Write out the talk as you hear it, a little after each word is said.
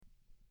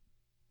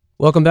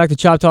Welcome back to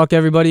Chop Talk,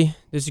 everybody.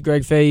 This is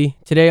Greg Fahey.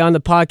 Today on the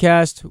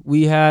podcast,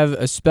 we have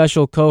a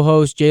special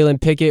co-host,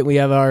 Jalen Pickett. We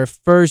have our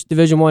first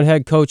Division I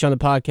head coach on the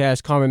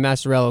podcast, Carmen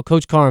Massarello.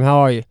 Coach Carm, how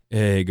are you?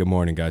 Hey, good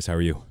morning, guys. How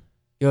are you?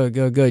 Good.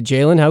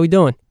 Jalen, how we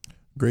doing?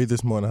 Great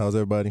this morning. How's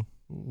everybody?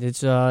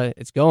 It's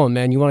going,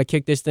 man. You want to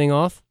kick this thing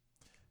off?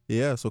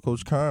 Yeah, so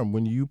Coach Carm,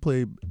 when you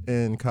played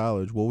in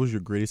college, what was your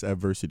greatest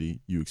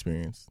adversity you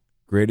experienced?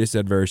 Greatest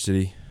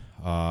adversity?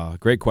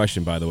 Great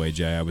question, by the way,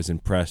 Jay. I was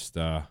impressed.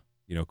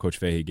 Coach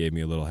Fahey gave me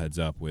a little heads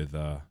up with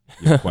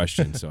your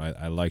question, so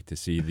I like to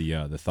see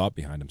the thought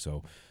behind him.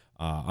 So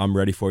I'm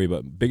ready for you.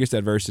 But biggest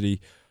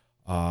adversity,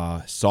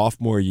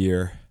 sophomore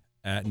year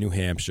at New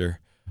Hampshire.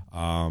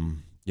 I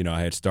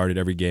had started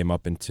every game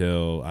up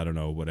until,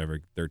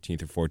 13th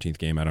or 14th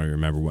game. I don't even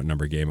remember what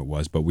number game it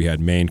was. But we had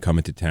Maine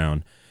coming to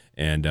town,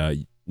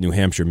 and New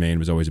Hampshire-Maine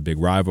was always a big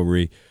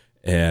rivalry.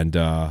 And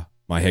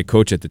my head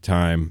coach at the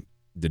time,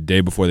 the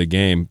day before the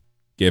game,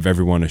 gave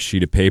everyone a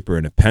sheet of paper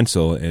and a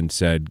pencil and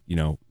said,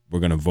 we're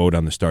going to vote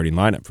on the starting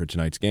lineup for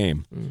tonight's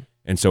game.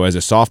 And so as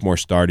a sophomore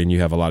starting, you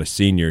have a lot of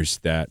seniors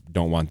that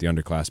don't want the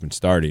underclassmen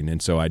starting.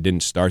 And so I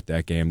didn't start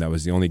that game. That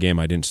was the only game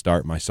I didn't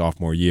start my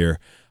sophomore year.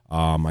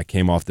 I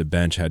came off the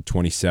bench, had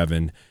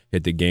 27,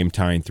 hit the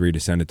game-tying three to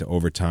send it to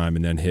overtime,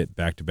 and then hit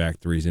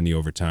back-to-back threes in the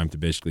overtime to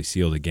basically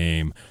seal the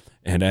game.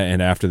 And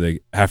after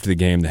the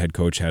game, the head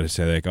coach had to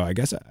say, I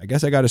guess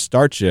I got to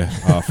start you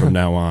from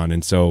now on.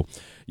 And so,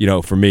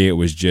 for me, it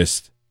was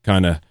just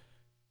kind of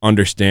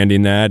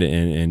understanding that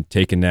and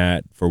taking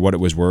that for what it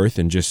was worth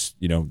and just,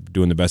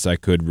 doing the best I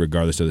could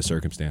regardless of the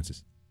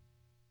circumstances.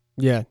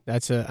 Yeah,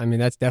 that's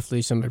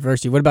definitely some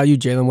adversity. What about you,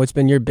 Jalen? What's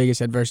been your biggest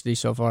adversity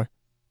so far?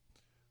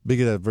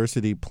 Biggest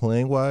adversity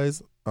playing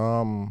wise?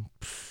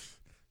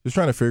 Just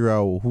trying to figure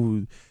out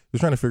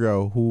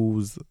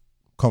who's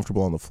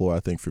comfortable on the floor, I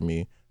think, for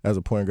me. As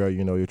a point guard,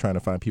 you're trying to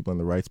find people in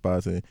the right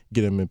spots and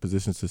get them in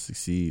positions to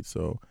succeed.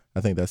 So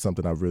I think that's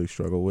something I've really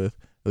struggled with,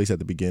 at least at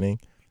the beginning.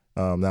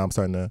 Now I'm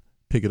starting to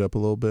pick it up a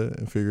little bit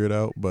and figure it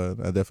out,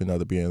 but I definitely know at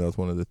the beginning that was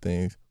one of the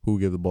things. Who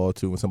give the ball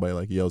to when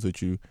somebody yells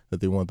at you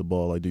that they want the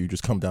ball? Do you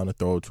just come down and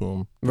throw it to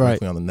them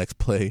directly on the next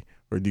play,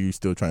 or do you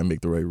still try and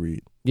make the right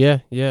read? Yeah,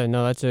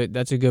 no,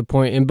 that's a good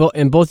point.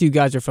 And both you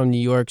guys are from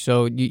New York,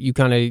 so you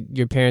kind of,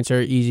 your parents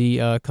are easy.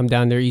 Come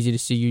down there, easy to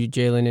see you,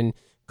 Jalen, and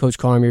Coach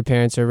Carm. Your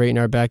parents are right in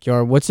our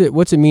backyard. What's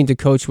it mean to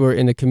coach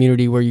in the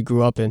community where you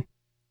grew up in?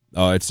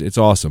 It's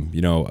awesome.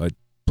 A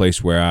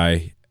place where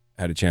I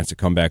had a chance to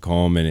come back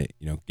home, and it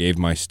gave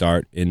my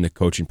start in the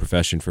coaching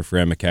profession for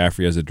Fran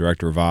McCaffrey as a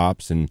director of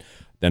ops, and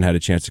then had a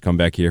chance to come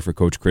back here for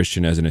Coach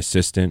Christian as an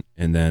assistant,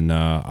 and then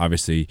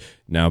obviously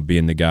now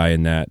being the guy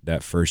in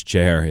that first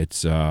chair.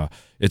 It's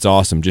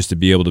awesome just to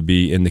be able to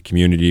be in the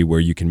community where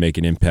you can make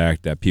an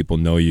impact, that people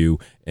know you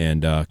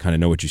and kind of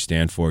know what you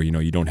stand for.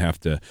 You don't have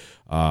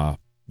to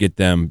get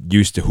them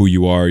used to who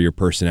you are, your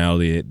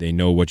personality. They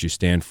know what you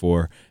stand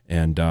for,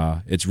 and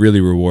it's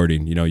really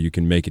rewarding. You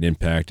can make an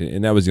impact,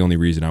 and that was the only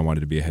reason I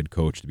wanted to be a head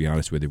coach, to be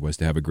honest with you, was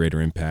to have a greater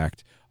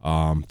impact,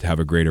 to have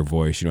a greater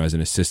voice. As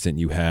an assistant,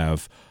 you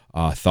have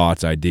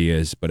thoughts,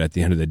 ideas, but at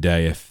the end of the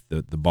day, if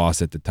the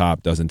boss at the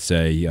top doesn't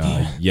say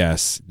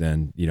yes,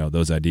 then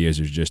those ideas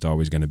are just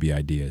always going to be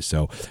ideas.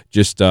 So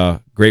just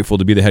grateful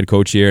to be the head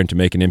coach here and to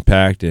make an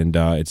impact, and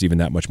it's even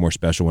that much more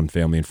special when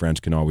family and friends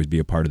can always be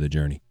a part of the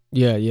journey.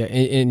 Yeah,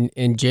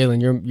 and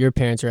Jalen, your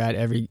parents are at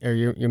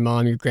your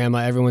mom, your grandma,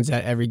 everyone's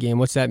at every game.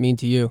 What's that mean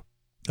to you?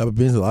 It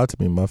means a lot to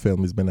me. My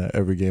family's been at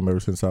every game ever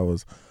since I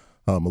was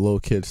a little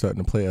kid,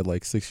 starting to play at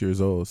 6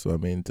 years old. So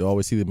to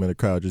always see them in the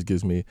crowd just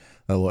gives me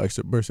a little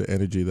extra burst of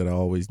energy that I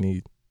always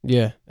need.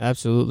 Yeah,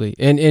 absolutely.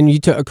 And you,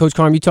 Coach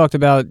Carm, you talked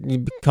about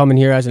coming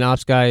here as an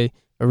ops guy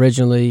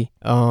originally.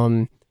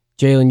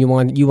 Jalen, you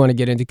want to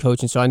get into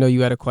coaching, so I know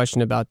you had a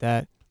question about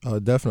that.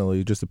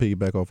 Definitely. Just to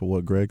piggyback off of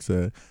what Greg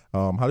said,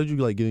 how did you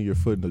getting your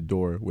foot in the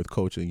door with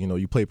coaching?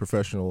 You play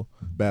professional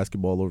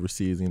basketball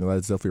overseas.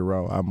 That's definitely a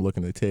route I'm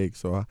looking to take.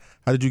 So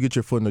how did you get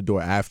your foot in the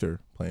door after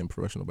playing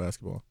professional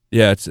basketball?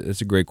 Yeah,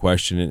 it's a great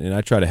question, and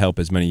I try to help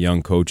as many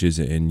young coaches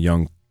and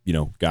young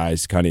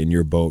guys kind of in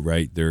your boat,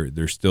 right?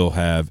 They still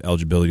have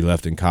eligibility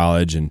left in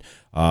college, and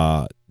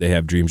they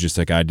have dreams just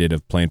like I did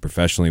of playing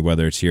professionally,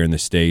 whether it's here in the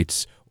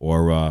States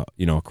or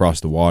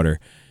across the water.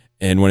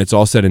 And when it's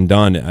all said and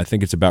done, I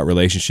think it's about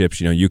relationships.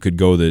 You could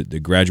go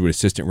the graduate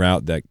assistant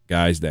route, that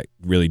guys that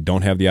really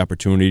don't have the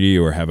opportunity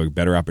or have a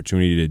better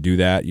opportunity to do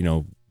that,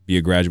 be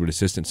a graduate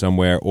assistant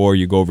somewhere, or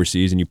you go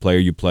overseas and you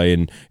play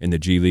in the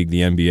G League,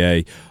 the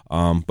NBA.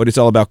 But it's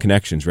all about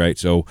connections, right?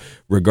 So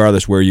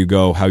regardless where you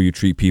go, how you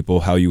treat people,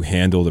 how you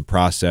handle the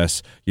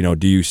process,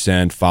 do you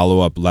send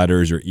follow-up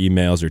letters or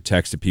emails or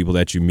texts to people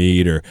that you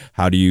meet, or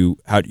how do you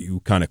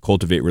kind of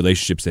cultivate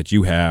relationships that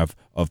you have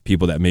of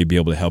people that may be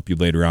able to help you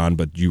later on,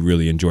 but you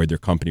really enjoyed their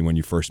company when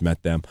you first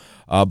met them.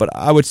 But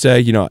I would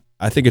say,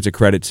 I think it's a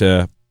credit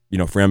to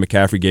Fran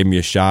McCaffrey gave me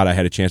a shot. I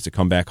had a chance to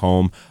come back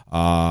home.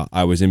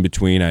 I was in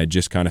between. I had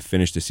just kind of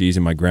finished the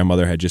season. My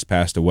grandmother had just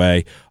passed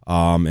away.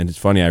 And it's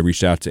funny, I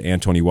reached out to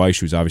Anthony Weiss,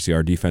 who's obviously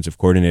our defensive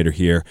coordinator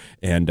here,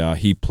 and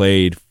he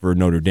played for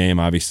Notre Dame,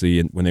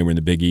 obviously, when they were in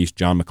the Big East.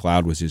 John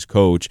McLeod was his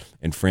coach,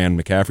 and Fran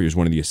McCaffrey was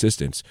one of the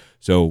assistants.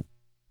 So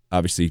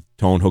obviously,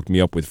 Tone hooked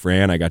me up with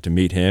Fran. I got to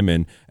meet him,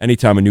 and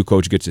anytime a new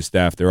coach gets a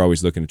staff, they're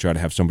always looking to try to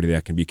have somebody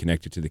that can be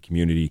connected to the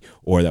community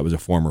or that was a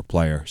former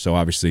player. So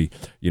obviously,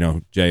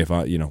 Jay, if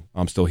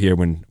I'm still here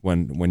when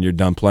you're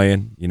done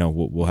playing,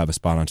 we'll have a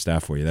spot on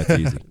staff for you. That's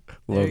easy.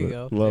 There you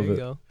go. Love it.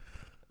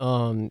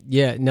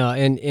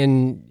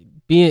 And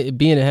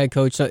being a head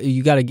coach,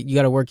 you got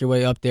to work your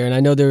way up there. And I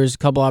know there was a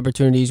couple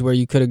opportunities where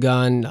you could have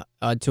gone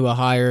to a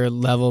higher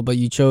level, but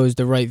you chose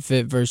the right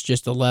fit versus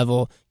just a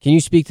level. Can you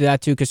speak to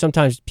that too? Because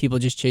sometimes people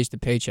just chase the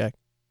paycheck.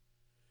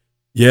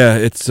 Yeah,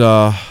 it's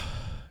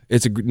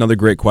another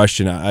great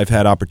question. I've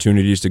had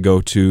opportunities to go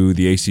to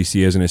the ACC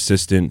as an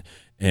assistant,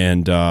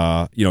 and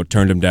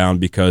turned them down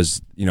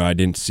because I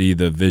didn't see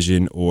the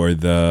vision or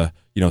the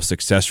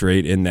success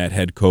rate in that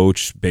head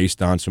coach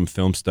based on some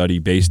film study,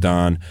 based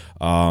on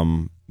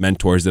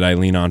mentors that I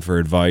lean on for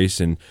advice.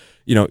 And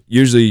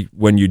usually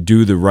when you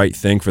do the right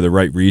thing for the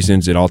right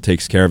reasons, it all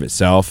takes care of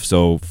itself.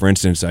 So for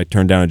instance, I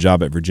turned down a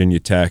job at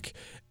Virginia Tech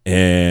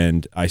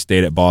and I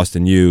stayed at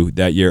Boston U.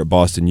 That year at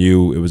Boston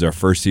U, it was our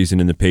first season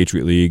in the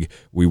Patriot League.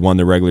 We won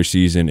the regular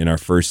season. In our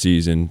first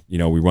season,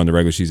 we won the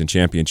regular season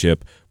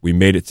championship. We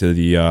made it to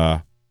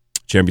the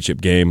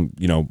championship game,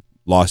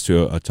 lost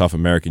to a tough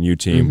American U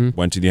team,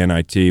 went to the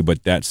NIT.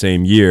 But that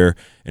same year,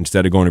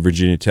 instead of going to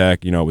Virginia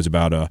Tech, it was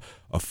about a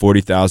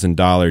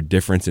 $40,000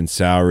 difference in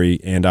salary,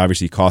 and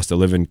obviously cost of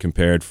living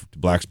compared to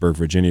Blacksburg,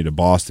 Virginia to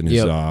Boston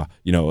is,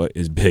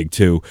 is big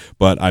too.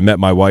 But I met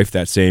my wife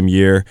that same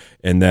year,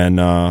 and then,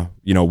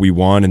 we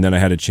won, and then I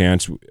had a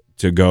chance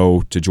to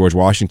go to George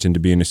Washington to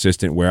be an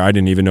assistant where I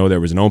didn't even know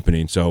there was an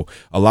opening. So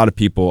a lot of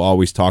people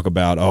always talk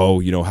about, how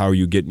are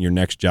you getting your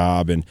next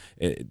job? And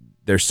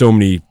there's so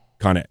many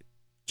kind of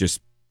just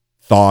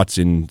thoughts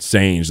and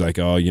sayings like,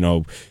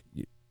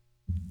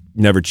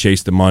 never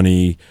chase the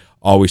money,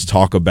 always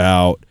talk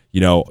about,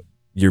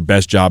 your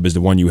best job is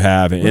the one you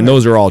have. And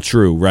those are all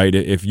true, right?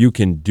 If you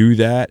can do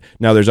that.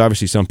 Now, there's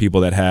obviously some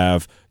people that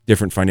have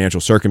different financial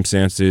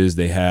circumstances.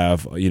 They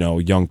have,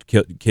 young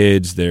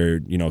kids. They're,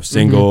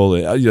 single.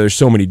 There's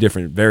so many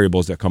different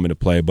variables that come into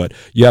play. But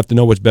you have to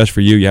know what's best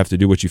for you. You have to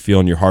do what you feel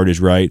and your heart is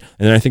right.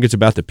 And then I think it's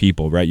about the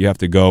people, right? You have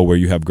to go where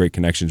you have great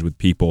connections with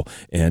people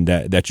and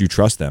that you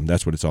trust them.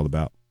 That's what it's all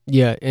about.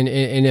 Yeah, and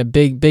a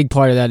big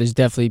part of that is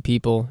definitely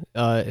people,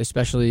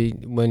 especially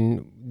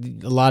when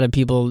a lot of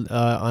people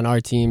on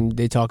our team,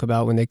 they talk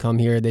about when they come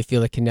here, they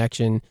feel a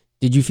connection.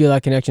 Did you feel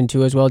that connection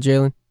too as well,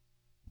 Jalen?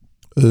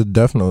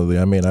 Definitely.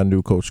 I mean, I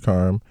knew Coach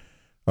Carm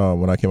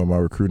when I came on my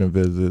recruiting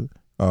visit.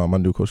 I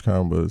knew Coach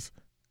Carm was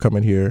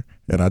coming here,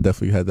 and I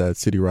definitely had that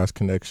City Rocks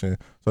connection.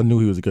 So I knew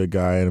he was a good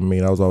guy, and I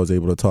mean, I was always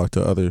able to talk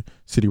to other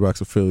City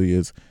Rocks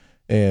affiliates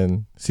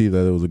and see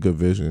that it was a good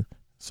vision.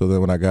 So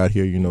then when I got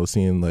here,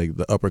 seeing like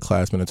the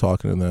upperclassmen and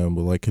talking to them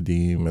with like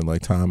Kadeem and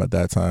like Tom at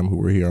that time who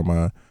were here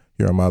on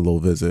my little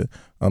visit,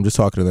 just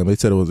talking to them. They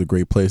said it was a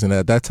great place, and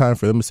at that time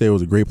for them to say it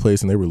was a great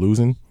place and they were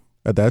losing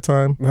at that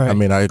time, right. I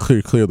mean, I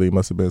clearly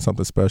must have been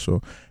something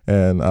special,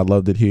 and I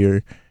loved it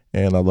here,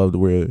 and I loved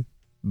where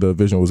the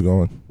vision was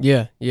going.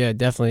 Yeah,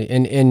 definitely.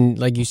 And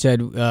like you said,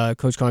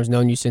 Coach Carm's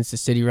known you since the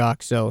City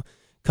Rock, so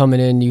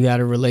coming in, you had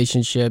a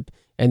relationship,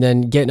 and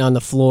then getting on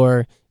the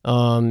floor.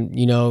 What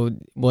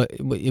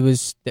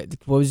was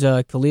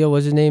Khalil,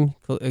 was his name?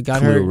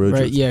 Got hurt,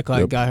 right? Yeah,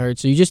 got hurt.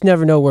 So you just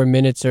never know where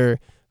minutes are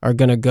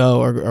gonna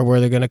go or where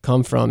they're gonna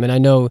come from. And I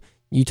know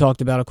you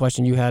talked about a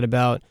question you had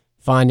about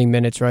finding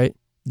minutes, right?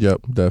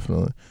 Yep,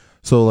 definitely.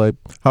 So like,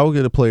 how will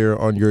get a player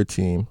on your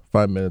team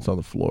 5 minutes on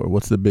the floor?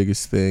 What's the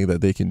biggest thing that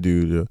they can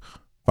do to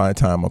find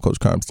time on Coach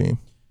Carm's team?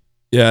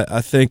 Yeah,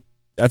 I think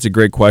that's a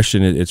great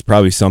question. It's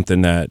probably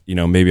something that,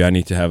 maybe I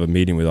need to have a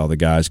meeting with all the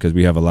guys because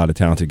we have a lot of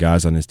talented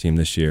guys on this team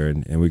this year,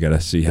 and we got to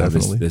see how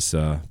this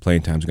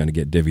playing time is going to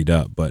get divvied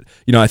up. But,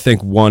 I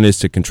think one is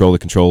to control the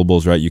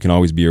controllables, right? You can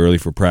always be early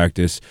for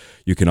practice.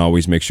 You can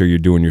always make sure you're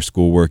doing your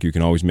schoolwork. You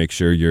can always make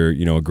sure you're,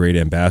 a great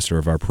ambassador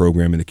of our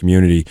program in the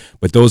community.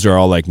 But those are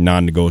all like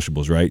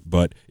non-negotiables, right?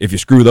 But if you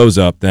screw those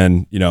up,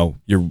 then,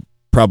 you're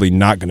probably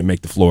not going to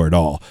make the floor at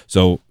all.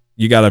 So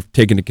you got to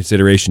take into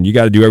consideration, you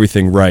got to do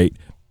everything right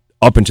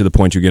up until the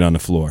point you get on the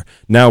floor.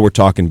 Now we're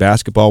talking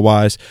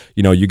basketball-wise.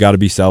 You got to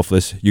be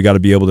selfless. You got to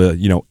be able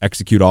to,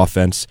 execute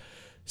offense,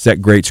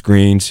 set great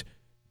screens,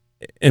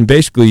 and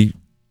basically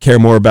care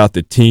more about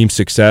the team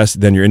success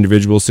than your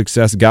individual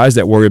success. Guys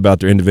that worry about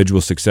their individual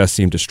success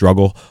seem to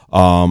struggle,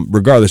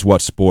 regardless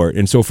what sport.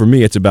 And so for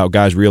me, it's about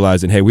guys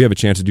realizing, hey, we have a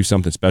chance to do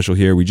something special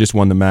here. We just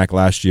won the MAC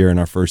last year in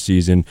our first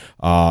season.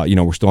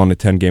 We're still on a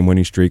 10-game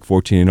winning streak,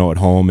 14-0 at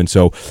home. And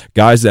so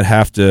guys that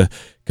have to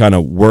kind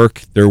of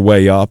work their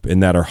way up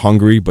and that are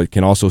hungry but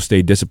can also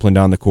stay disciplined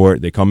on the court.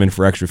 They come in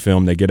for extra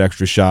film, they get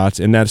extra shots,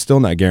 and that's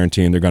still not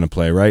guaranteeing th're going to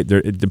play, right?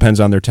 It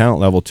depends on their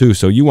talent level too.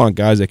 So you want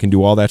guys that can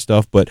do all that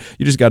stuff, but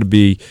you just got to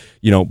be,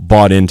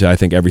 bought into, I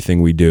think,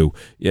 everything we do.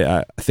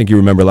 Yeah, I think you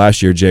remember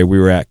last year, Jay, we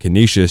were at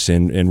Canisius,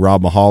 and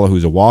Rob Mahala,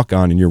 who's a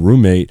walk-on and your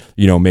roommate,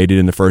 made it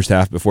in the first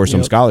half before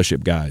some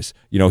scholarship guys.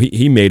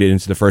 He made it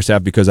into the first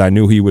half because I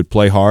knew he would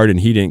play hard and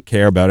he didn't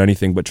care about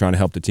anything but trying to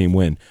help the team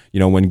win.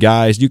 When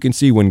guys, you can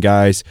see when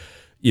guys,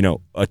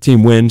 a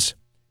team wins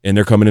and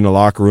they're coming in the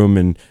locker room,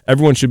 and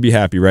everyone should be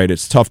happy, right?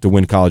 It's tough to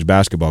win college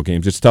basketball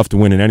games. It's tough to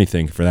win in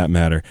anything for that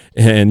matter.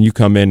 And you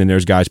come in and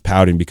there's guys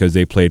pouting because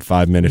they played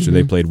 5 minutes or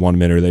they played 1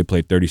 minute or they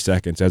played 30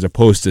 seconds, as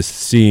opposed to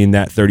seeing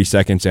that 30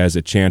 seconds as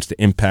a chance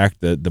to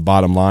impact the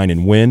bottom line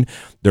and win.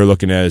 They're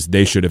looking as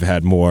they should have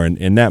had more.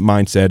 And that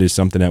mindset is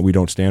something that we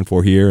don't stand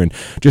for here, and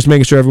just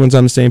making sure everyone's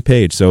on the same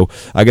page. So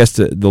I guess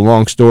the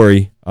long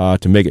story,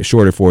 to make it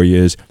shorter for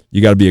you, is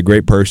you got to be a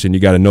great person.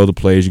 You got to know the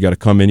plays. You got to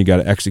come in. You got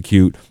to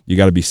execute. You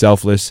got to be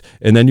selfless.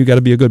 And then you got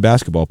to be a good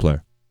basketball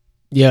player.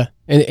 Yeah,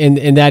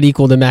 and that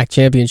equaled the MAC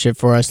championship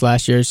for us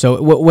last year. So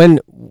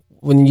when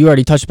you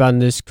already touched upon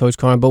this, Coach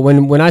Carm, but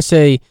when I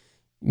say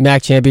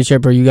MAC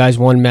championship, or you guys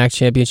won MAC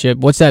championship,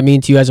 what's that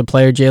mean to you as a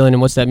player, Jalen,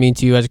 and what's that mean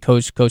to you as a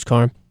coach, Coach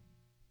Carm?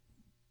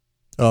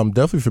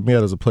 Definitely for me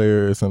as a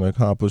player, it's an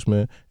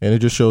accomplishment, and it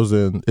just shows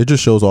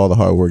all the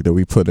hard work that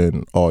we put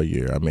in all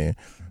year. I mean,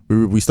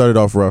 we started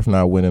off rough,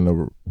 not winning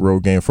a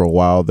road game for a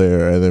while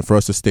there, and then for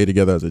us to stay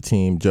together as a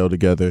team, gel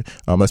together,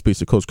 that speaks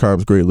to Coach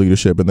Carm's great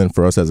leadership, and then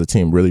for us as a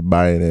team really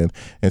buying in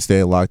and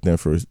staying locked in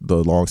for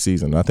the long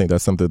season. I think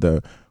that's something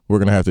that we're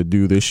going to have to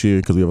do this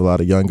year, because we have a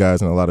lot of young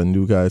guys and a lot of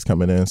new guys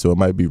coming in, so it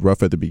might be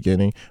rough at the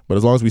beginning, but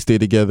as long as we stay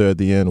together at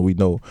the end,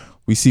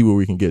 we see where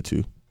we can get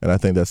to, and I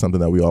think that's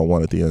something that we all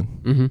want at the end.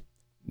 Mm-hmm.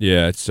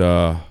 Yeah, it's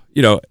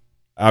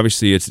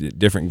obviously it's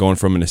different going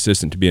from an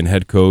assistant to being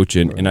head coach,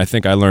 and I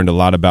think I learned a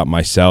lot about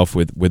myself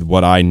with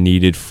what I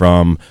needed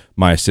from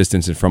my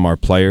assistants and from our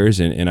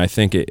players, and I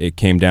think it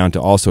came down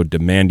to also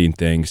demanding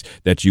things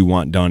that you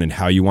want done and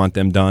how you want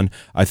them done.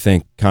 I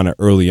think kind of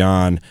early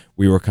on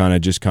we were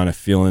kind of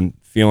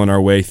feeling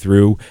our way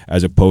through,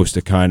 as opposed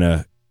to kind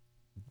of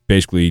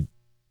basically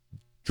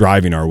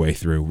driving our way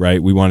through,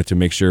 right? We wanted to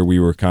make sure we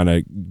were kind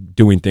of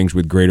doing things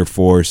with greater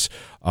force.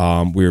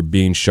 We were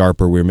being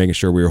sharper. We were making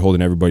sure we were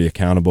holding everybody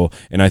accountable.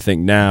 And I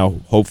think now,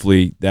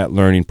 hopefully, that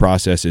learning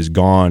process is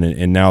gone.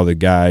 And now the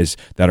guys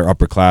that are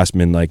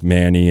upperclassmen like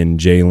Manny and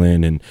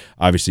Jalen, and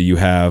obviously you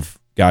have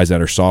guys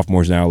that are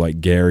sophomores now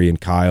like Gary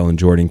and Kyle and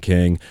Jordan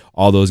King,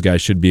 all those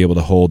guys should be able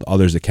to hold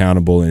others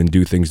accountable and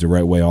do things the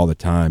right way all the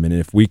time. And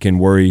if we can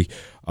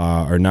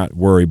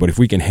but if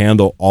we can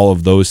handle all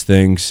of those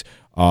things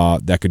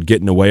that could get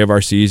in the way of our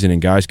season, and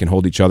guys can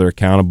hold each other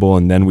accountable,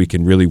 and then we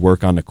can really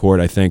work on the court,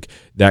 I think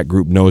that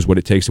group knows what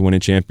it takes to win a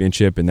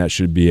championship, and that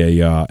should be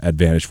a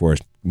advantage for us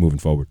moving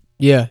forward.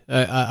 Yeah,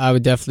 I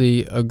would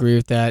definitely agree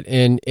with that.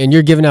 And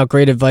you're giving out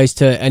great advice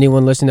to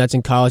anyone listening that's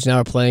in college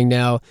now or playing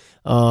now,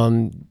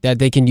 that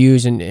they can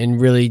use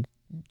and really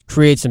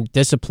create some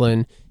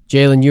discipline.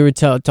 Jalen, you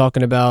were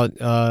talking about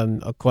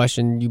a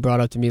question you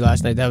brought up to me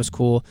last night. That was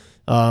cool,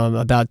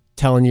 about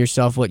telling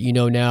yourself what you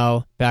know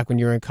now back when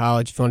you were in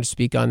college. If you want to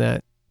speak on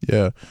that.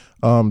 Yeah,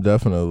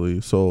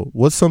 definitely. So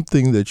what's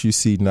something that you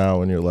see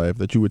now in your life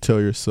that you would tell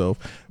yourself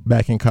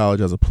back in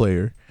college as a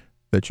player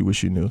that you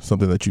wish you knew,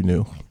 something that you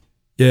knew?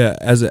 Yeah,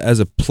 as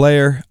a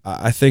player,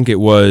 I think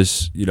it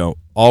was,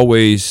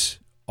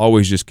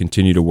 always just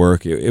continue to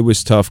work. It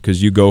was tough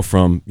because you go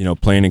from,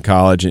 playing in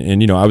college,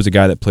 and I was a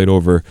guy that played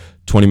over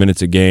 20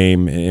 minutes a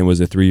game and was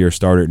a 3-year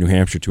starter at New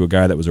Hampshire, to a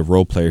guy that was a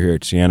role player here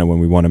at Siena when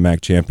we won a MAC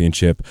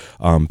championship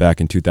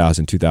back in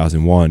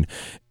 2001.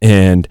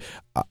 And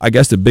I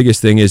guess the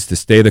biggest thing is to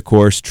stay the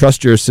course,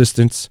 trust your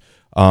assistants,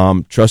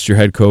 trust your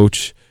head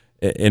coach.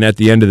 And at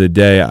the end of the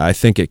day, I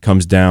think it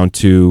comes down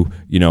to,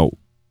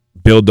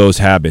 build those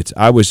habits.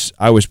 I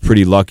was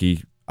pretty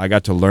lucky. I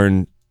got to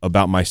learn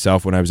about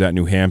myself when I was at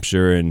New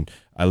Hampshire, and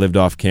I lived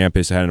off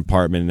campus. I had an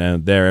apartment,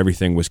 and there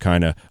everything was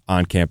kind of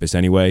on campus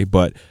anyway,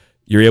 but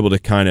you're able to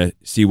kind of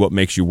see what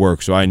makes you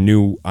work. So I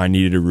knew I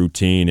needed a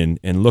routine,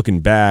 and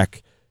looking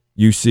back,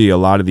 you see a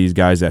lot of these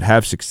guys that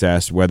have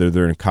success, whether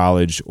they're in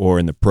college or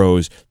in the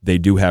pros, they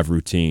do have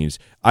routines.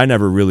 I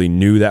never really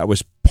knew that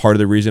was part of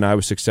the reason I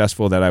was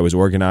successful, that I was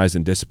organized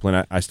and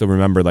disciplined. I still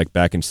remember, like,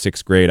 back in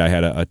 6th grade, I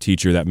had a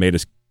teacher that made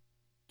us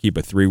keep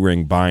a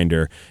 3-ring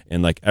binder,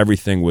 and like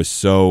everything was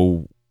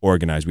so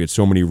organized. We had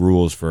so many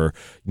rules for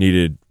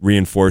needed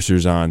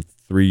reinforcers on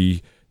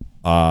 3,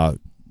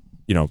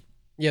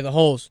 Yeah, the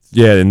holes.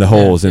 Yeah, in the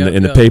holes,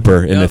 in the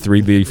paper, in the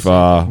 3-leaf.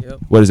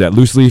 What is that?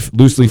 Loose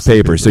leaf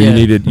paper. So you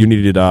needed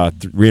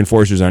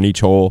reinforcers on each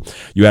hole.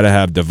 You had to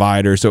have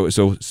dividers.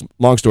 So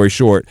long story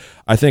short,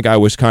 I think I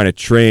was kind of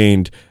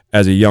trained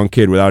as a young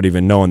kid without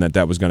even knowing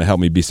that was going to help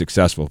me be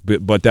successful.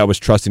 But that was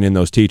trusting in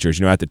those teachers.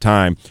 At the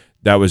time,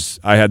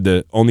 I had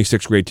the only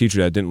 6th grade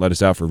teacher that didn't let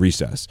us out for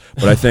recess.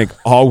 But I think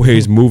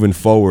always moving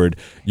forward,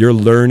 you're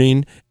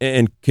learning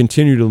and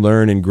continue to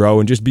learn and grow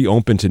and just be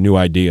open to new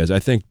ideas. I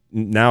think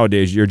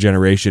nowadays, your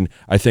generation,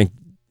 I think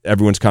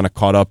everyone's kind of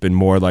caught up in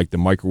more like the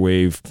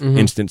microwave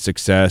instant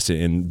success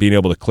and being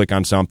able to click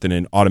on something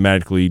and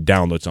automatically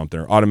download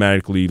something or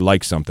automatically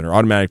like something or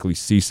automatically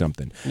see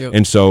something. Yep.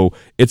 And so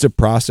it's a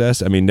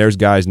process. I mean, there's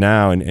guys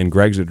now, and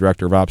Greg's the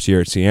director of ops here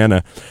at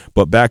Siena,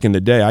 but back in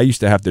the day, I used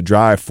to have to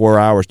drive 4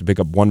 hours to pick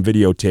up one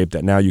videotape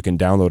that now you can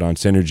download on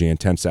Synergy in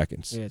 10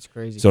 seconds. Yeah, it's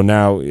crazy. So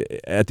now,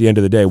 at the end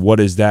of the day,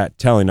 what is that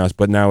telling us?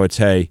 But now it's,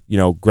 hey,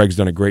 Greg's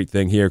done a great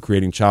thing here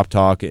creating Chop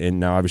Talk, and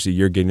now obviously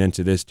you're getting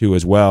into this too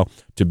as well,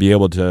 to be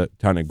able to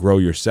kind of grow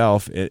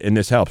yourself, and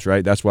this helps,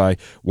 right? That's why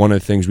one of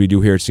the things we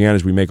do here at Siena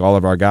is we make all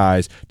of our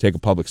guys take a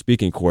public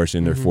speaking course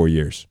in their 4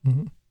 years.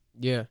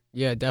 Yeah,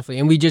 definitely.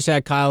 And we just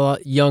had Kyle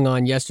Young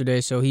on yesterday,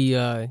 so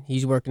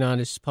he's working on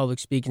his public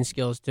speaking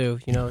skills too.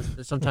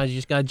 Sometimes you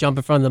just got to jump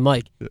in front of the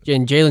mic.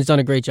 And Jalen's done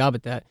a great job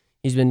at that.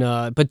 He's been,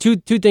 but two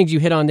things you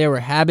hit on there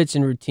were habits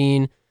and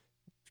routine.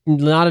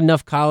 Not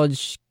enough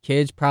college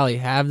kids probably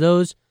have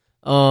those.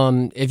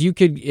 If you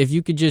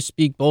could just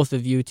speak, both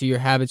of you, to your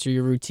habits or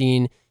your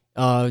routine,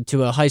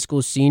 to a high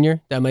school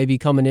senior that might be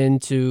coming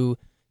into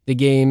the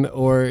game,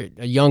 or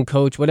a young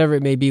coach, whatever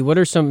it may be, what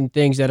are some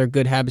things that are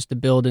good habits to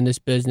build in this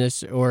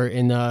business or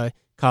in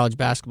college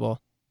basketball?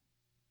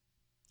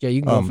 Yeah,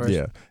 you can go first.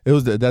 Yeah,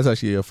 that's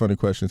actually a funny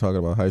question talking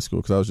about high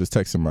school, because I was just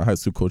texting my high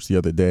school coach the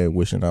other day and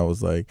wishing I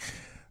was like,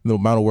 the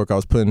amount of work I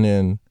was putting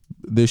in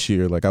this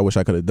year, like I wish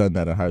I could have done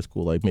that in high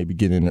school, like maybe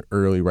get in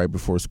early right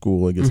before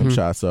school and get some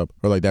shots up,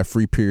 or like that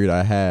free period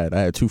I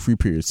had 2 free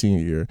periods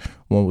senior year.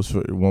 They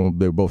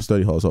were both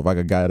study halls, so if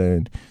I got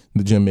in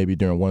the gym maybe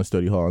during one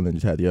study hall and then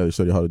just had the other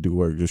study hall to do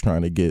work, just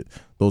trying to get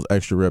those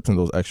extra reps and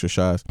those extra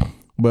shots.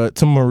 But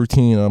to my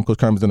routine, Coach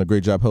Carmen's done a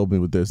great job helping me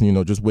with this.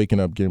 Just waking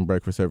up, getting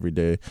breakfast every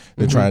day,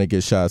 and trying to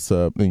get shots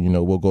up. And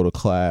we'll go to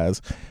class,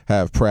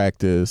 have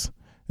practice,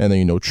 and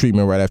then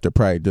treatment right after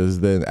practice.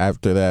 Then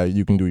after that,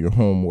 you can do your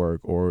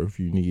homework, or if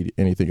you need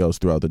anything else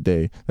throughout the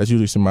day. That's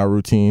usually my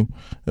routine,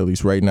 at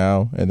least right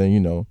now. And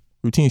then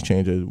routines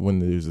change when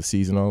there's a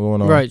season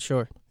going on. Right,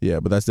 sure. Yeah,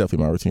 but that's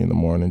definitely my routine in the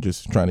morning.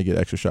 Just trying to get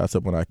extra shots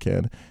up when I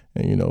can,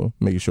 and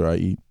making sure I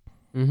eat.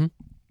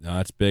 No,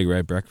 that's big,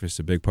 right? Breakfast is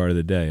a big part of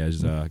the day,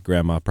 as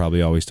Grandma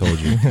probably always told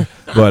you.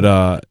 But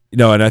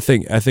and I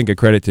think a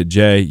credit to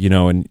Jay,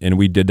 and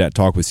we did that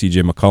talk with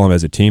CJ McCollum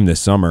as a team this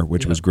summer,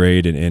 which was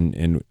great,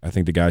 and I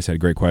think the guys had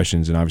great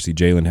questions, and obviously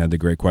Jalen had the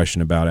great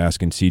question about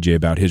asking CJ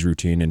about his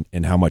routine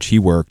and how much he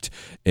worked,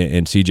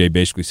 and CJ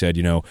basically said,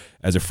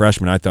 as a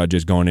freshman, I thought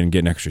just going in and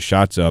getting extra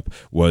shots up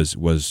was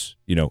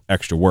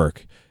extra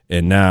work,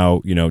 and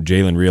now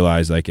Jalen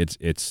realized like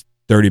it's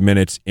 30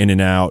 minutes in and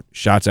out,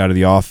 shots out of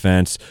the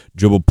offense,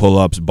 dribble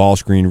pull-ups, ball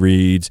screen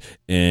reads,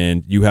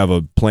 and you have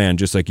a plan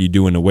just like you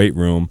do in the weight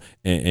room,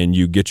 and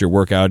you get your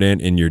workout in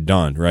and you're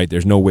done, right?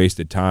 There's no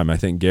wasted time. I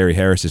think Gary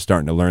Harris is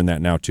starting to learn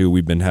that now too.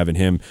 We've been having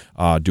him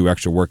do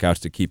extra workouts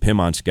to keep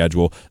him on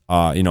schedule.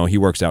 He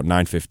works out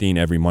 9:15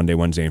 every Monday,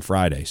 Wednesday, and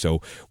Friday.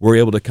 So we're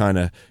able to kind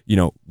of,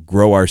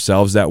 grow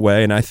ourselves that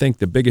way. And I think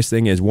the biggest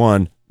thing is,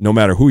 one, no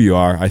matter who you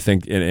are, I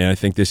think, and I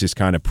think this is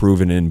kind of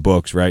proven in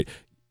books, right?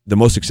 The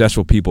most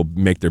successful people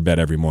make their bed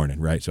every morning,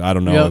 right? So I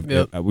don't know.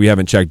 If we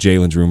haven't checked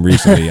Jalen's room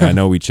recently. I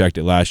know we checked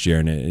it last year,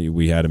 and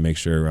we had to make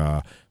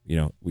sure,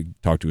 we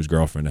talked to his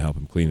girlfriend to help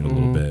him clean it a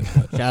little bit.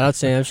 But, shout out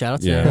Sam.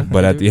 Yeah,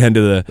 but at the end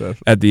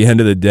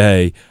of the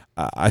day,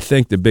 I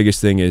think the biggest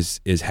thing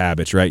is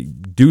habits, right?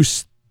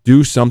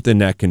 Do something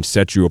that can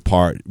set you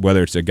apart,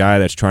 whether it's a guy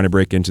that's trying to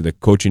break into the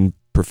coaching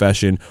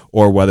profession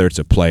or whether it's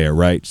a player,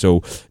 right? So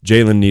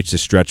Jalen needs to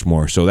stretch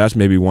more. So that's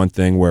maybe one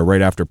thing where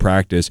right after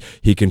practice,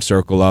 he can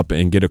circle up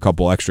and get a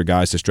couple extra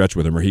guys to stretch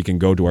with him, or he can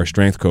go to our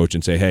strength coach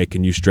and say, hey,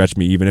 can you stretch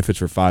me even if it's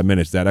for 5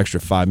 minutes? That extra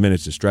 5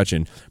 minutes of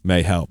stretching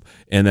may help.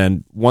 And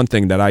then one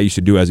thing that I used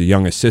to do as a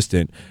young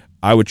assistant,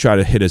 I would try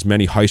to hit as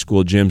many high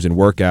school gyms and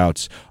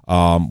workouts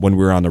when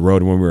we were on the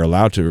road and when we were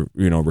allowed to,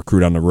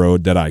 recruit on the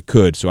road that I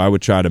could. So I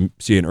would try to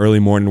see an early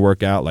morning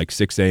workout like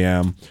 6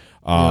 a.m.,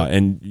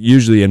 and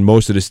usually in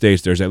most of the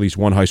states, there's at least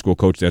one high school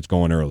coach that's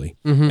going early.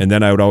 And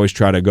then I would always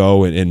try to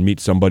go and meet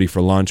somebody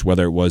for lunch,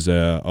 whether it was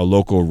a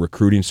local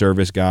recruiting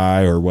service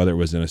guy or whether it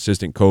was an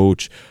assistant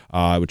coach.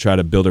 I would try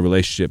to build a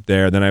relationship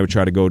there. Then I would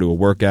try to go to a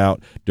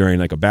workout during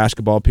like a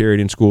basketball period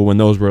in school when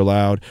those were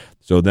allowed.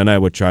 So then I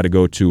would try to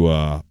go to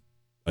a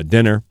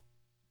dinner.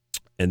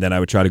 And then I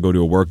would try to go to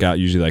a workout,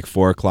 usually like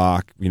 4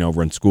 o'clock,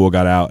 when school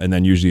got out, and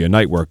then usually a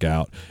night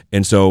workout.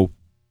 And so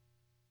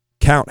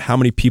count how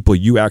many people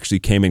you actually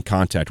came in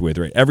contact with,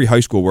 right? Every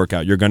high school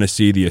workout, you're going to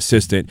see the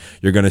assistant,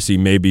 you're going to see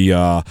maybe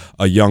a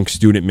young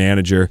student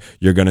manager,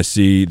 you're going to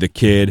see the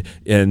kid,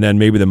 and then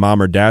maybe the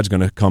mom or dad's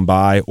going to come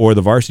by, or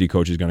the varsity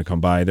coach is going to come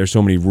by. There's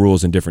so many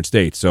rules in different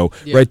states. So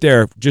right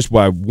there, just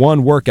by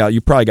one workout,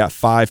 you probably got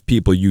 5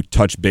 people you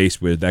touched base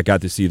with that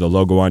got to see the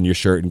logo on your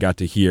shirt and got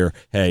to hear,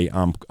 hey,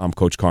 I'm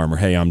Coach Carm, or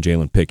hey, I'm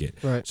Jalen Pickett.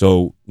 Right.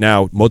 So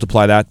now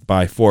multiply that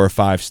by 4 or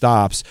 5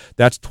 stops,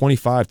 that's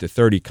 25 to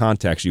 30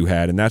 contacts you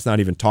had, and that's not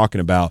even talking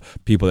about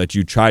people that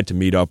you tried to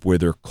meet up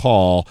with or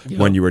call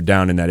when you were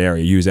down in that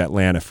area. Use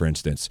Atlanta, for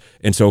instance.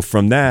 And so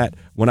from that,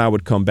 when I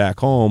would come back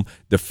home,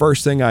 the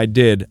first thing I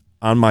did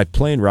on my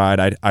plane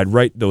ride, I'd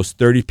write those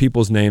 30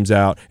 people's names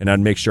out, and I'd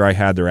make sure I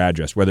had their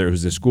address, whether it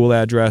was the school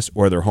address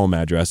or their home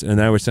address. And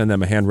then I would send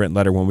them a handwritten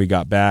letter when we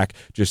got back,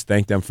 just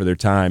thank them for their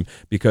time,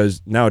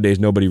 because nowadays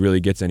nobody really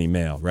gets any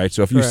mail, right?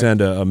 So if you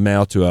send a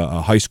mail to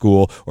a high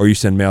school, or you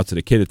send mail to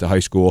the kid at the high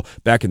school,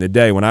 back in the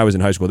day when I was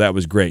in high school, that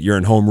was great. You're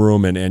in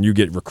homeroom and you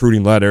get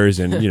recruiting letters,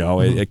 and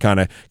it kind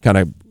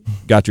of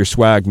got your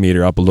swag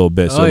meter up a little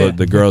bit. So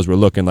the girls were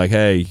looking like,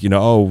 hey,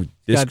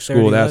 this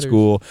school, that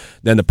school.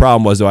 Then the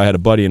problem was, though, I had a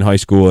buddy in high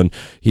school, and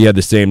he had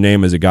the same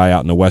name as a guy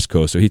out in the West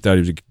Coast, so he thought he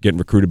was getting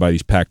recruited by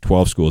these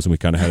Pac-12 schools, and we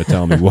kind of had to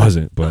tell him he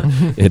wasn't. But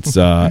it's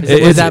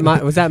was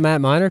that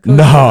Matt Miner? Coach?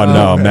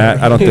 No, Matt.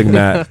 I don't think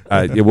Matt.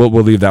 We'll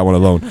leave that one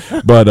alone.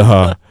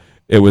 But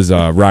it was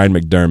Ryan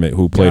McDermott,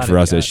 who played for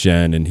us at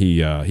Shen, and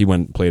he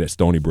went and played at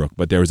Stony Brook.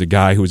 But there was a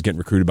guy who was getting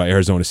recruited by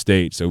Arizona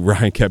State, so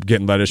Ryan kept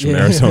getting letters from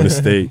Arizona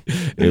State.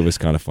 It was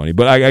kind of funny.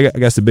 But I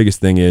guess the biggest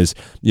thing is,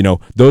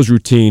 those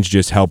routines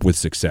just help with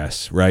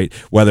success, right?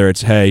 Whether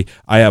it's, hey,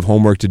 I have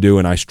homework to do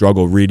and I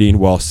struggle reading,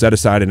 well, set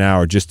aside an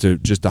hour just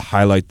to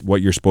highlight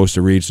what you're supposed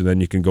to read, so then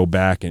you can go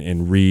back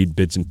and read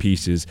bits and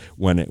pieces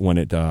when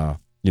it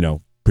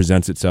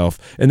presents itself.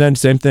 And then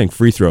same thing,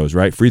 free throws,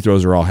 right? Free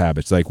throws are all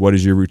habits. Like, what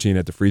is your routine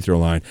at the free throw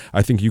line?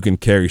 I think you can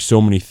carry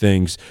so many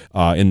things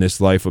in this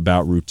life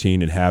about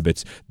routine and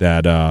habits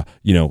that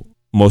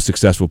most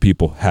successful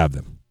people have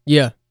them.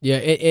 Yeah.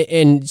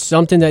 And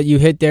something that you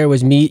hit there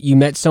was you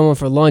met someone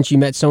for lunch, you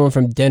met someone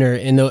from dinner,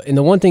 and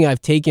the one thing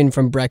I've taken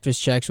from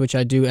breakfast checks, which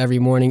I do every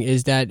morning,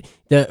 is that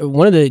I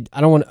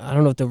don't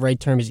know if the right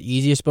term is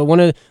easiest, but one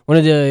of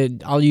the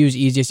I'll use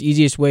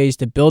easiest ways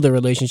to build a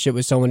relationship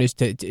with someone is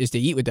to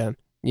eat with them.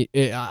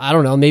 I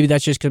don't know. Maybe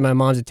that's just because my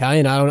mom's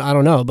Italian. I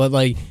don't know. But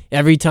like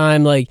every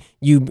time, like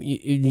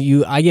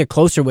I get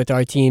closer with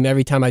our team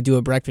every time I do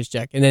a breakfast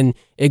check, and then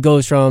it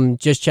goes from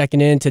just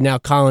checking in to now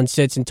Colin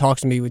sits and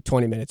talks to me with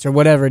 20 minutes or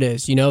whatever it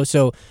is.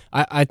 So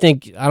I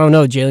think, I don't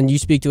know, Jalen, you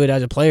speak to it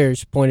as a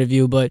player's point of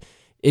view, but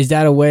is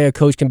that a way a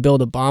coach can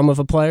build a bond with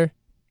a player?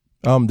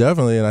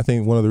 Definitely, and I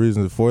think one of the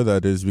reasons for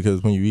that is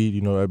because when you eat,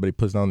 everybody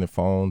puts down their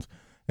phones.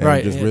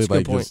 And just really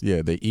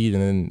they eat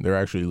and then they're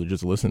actually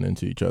just listening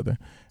to each other.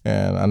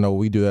 And I know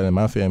we do that in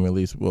my family, at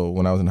least. Well,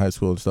 when I was in high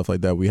school and stuff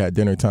like that, we had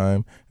dinner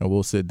time and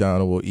we'll sit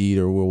down and we'll eat,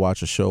 or we'll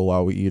watch a show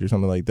while we eat or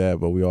something like that.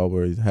 But we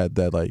always had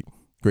that like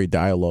great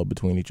dialogue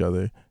between each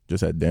other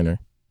just at dinner.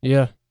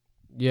 Yeah.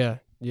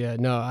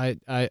 No,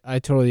 I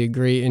totally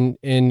agree.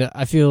 And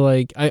I feel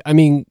like I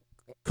mean,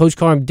 Coach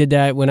Carm did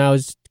that when I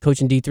was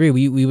coaching D3.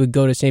 We would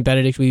go to St.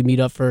 Benedict's. We'd meet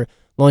up for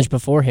lunch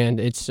beforehand.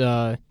 It's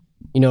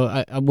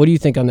what do you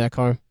think on that,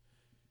 Carm?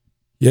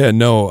 Yeah,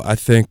 no, I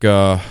think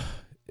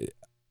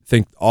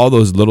all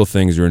those little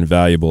things are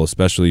invaluable,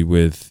 especially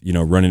with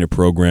running a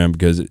program,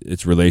 because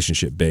it's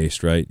relationship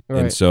based, right?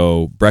 And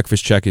so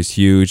breakfast check is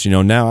huge.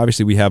 Now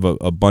obviously we have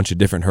a bunch of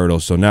different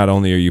hurdles. So not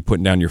only are you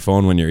putting down your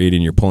phone when you're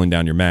eating, you're pulling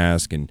down your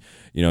mask, and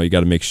you got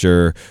to make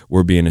sure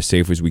we're being as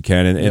safe as we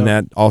can, and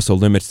that also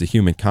limits the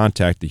human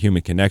contact, the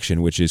human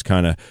connection, which is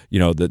kind of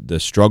the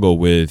struggle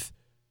with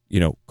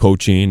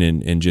coaching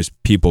and just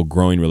people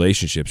growing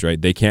relationships,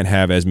 right? They can't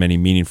have as many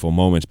meaningful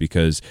moments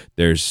because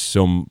there's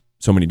so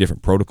many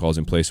different protocols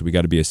in place, so we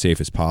got to be as safe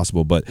as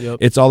possible. But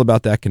it's all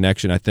about that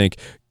connection. I think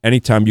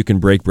anytime you can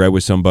break bread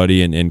with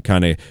somebody and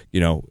kind of,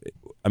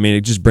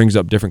 it just brings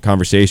up different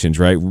conversations,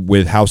 right?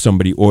 With how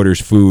somebody orders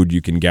food,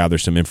 you can gather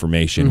some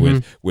information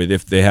with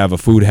if they have a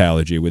food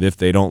allergy, with if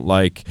they don't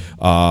like,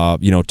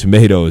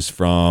 tomatoes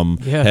from,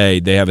 hey,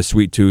 they have a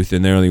sweet tooth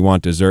and they only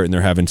want dessert and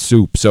they're having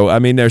soup. So,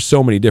 there's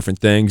so many different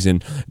things,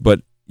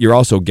 but you're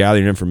also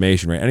gathering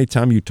information, right?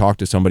 Anytime you talk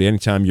to somebody,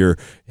 anytime you're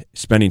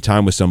spending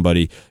time with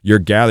somebody, you're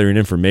gathering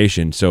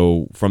information.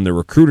 So from the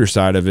recruiter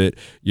side of it,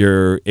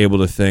 you're able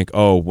to think,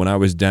 oh, when I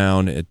was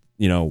down at,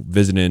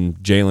 visiting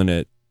Jalen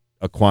at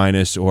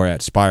Aquinas or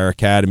at Spire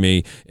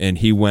Academy, and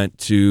he went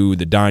to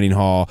the dining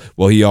hall,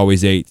 well, he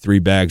always ate 3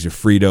 bags of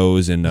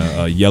Fritos and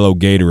a yellow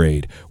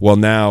Gatorade. Well,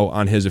 now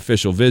on his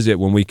official visit,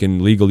 when we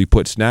can legally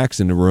put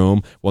snacks in the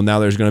room, well, now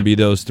there's going to be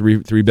those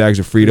three bags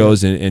of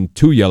Fritos and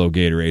 2 yellow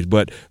Gatorades.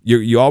 But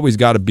you always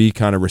got to be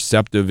kind of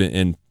receptive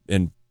and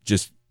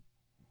just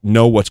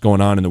know what's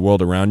going on in the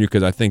world around you,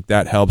 because I think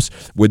that helps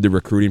with the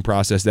recruiting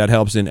process. That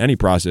helps in any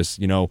process,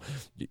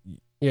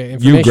 Yeah,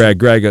 you,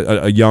 Greg,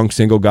 a young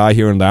single guy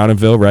here in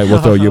Loudonville, right?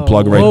 We'll throw you a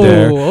plug right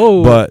there.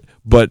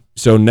 But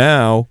so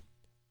now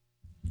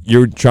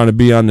you're trying to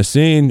be on the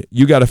scene.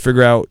 You got to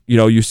figure out,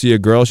 you see a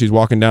girl, she's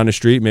walking down the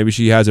street. Maybe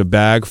she has a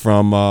bag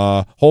from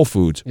Whole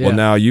Foods. Yeah. Well,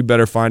 now you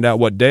better find out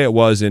what day it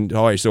was. And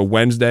all right, so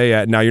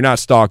Wednesday now you're not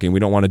stalking. We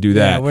don't want to do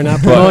that. Yeah, we're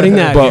not promoting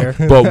that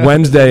here. But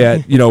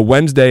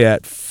Wednesday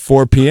at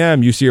 4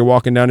 p.m., you see her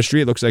walking down the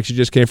street. It looks like she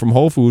just came from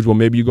Whole Foods. Well,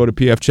 maybe you go to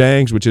P.F.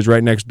 Chang's, which is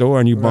right next door,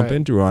 and you bump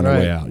into her on her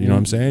way out. You know what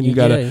I'm saying? You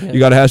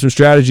gotta have some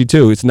strategy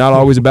too. It's not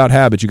always about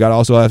habits. You gotta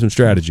also have some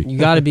strategy. You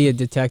gotta be a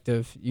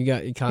detective. You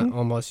got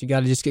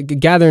to just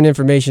gathering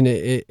information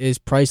is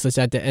priceless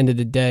at the end of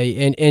the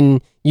day.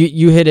 And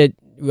you hit it.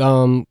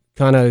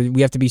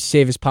 we have to be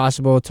safe as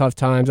possible, tough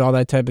times, all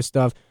that type of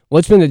stuff.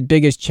 What's been the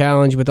biggest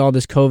challenge with all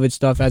this COVID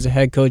stuff as a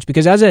head coach?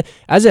 Because as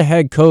a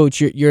head coach,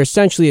 you're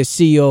essentially a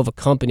CEO of a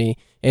company,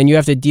 and you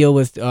have to deal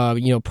with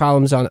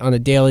problems on a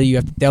daily. You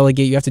have to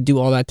delegate. You have to do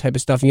all that type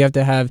of stuff. And you have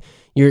to have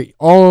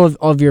all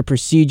of your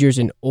procedures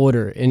in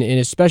order, and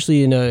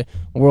especially in a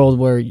world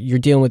where you're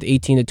dealing with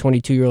 18 to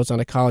 22-year-olds on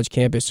a college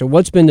campus. So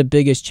what's been the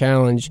biggest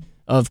challenge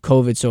of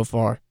COVID so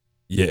far?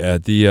 Yeah,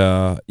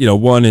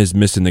 one is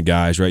missing the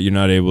guys, right? You're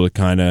not able to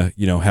kind of,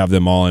 have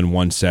them all in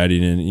one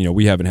setting, and,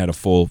 we haven't had a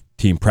full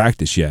team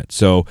practice yet.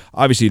 So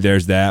obviously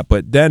there's that,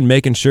 but then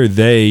making sure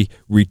they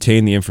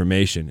retain the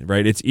information,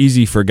 right? It's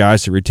easy for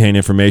guys to retain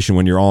information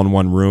when you're all in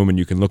one room and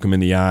you can look them in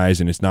the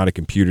eyes and it's not a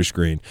computer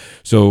screen.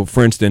 So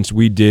for instance,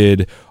 we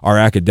did our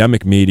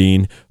academic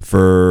meeting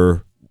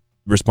for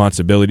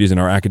responsibilities and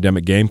our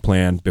academic game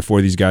plan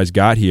before these guys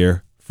got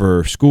here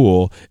for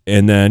school,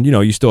 and then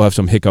you still have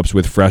some hiccups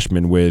with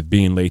freshmen with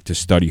being late to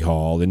study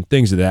hall and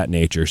things of that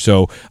nature.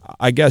 So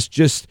I guess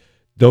just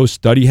those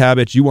study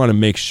habits, you want to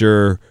make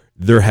sure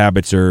their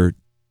habits are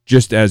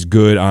just as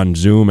good on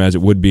Zoom as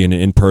it would be in an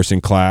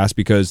in-person class,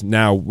 because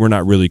now we're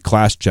not really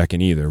class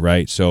checking either,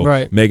 right?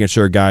 So making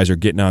sure guys are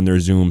getting on their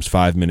Zooms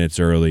 5 minutes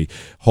early,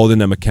 holding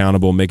them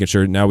accountable, making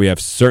sure now we have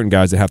certain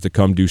guys that have to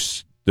come do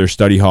their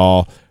study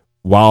hall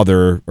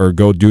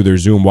go do their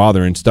Zoom while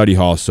they're in study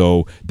hall,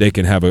 so they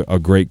can have a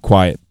great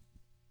quiet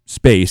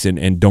space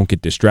and don't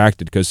get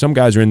distracted, because some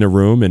guys are in their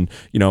room and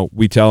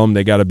we tell them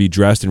they got to be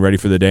dressed and ready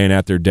for the day and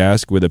at their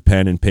desk with a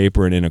pen and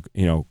paper and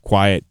in a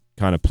quiet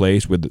kind of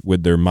place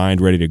with their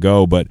mind ready to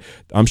go. But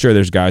I'm sure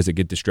there's guys that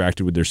get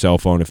distracted with their cell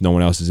phone if no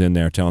one else is in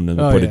there telling them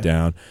to put it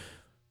down.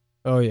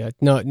 Oh yeah,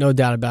 no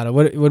doubt about it.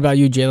 What about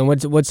you,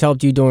 Jalen? What's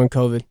helped you during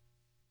COVID?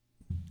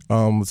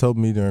 What's helped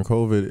me during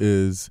COVID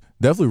is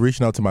definitely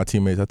reaching out to my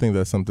teammates. I think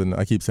that's something,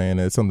 I keep saying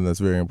that, it's something that's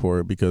very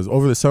important, because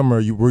over the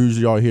summer, we're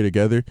usually all here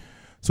together,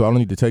 so I don't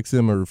need to text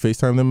them or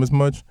FaceTime them as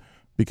much,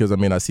 because,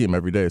 I see them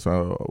every day,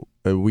 so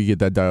we get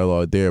that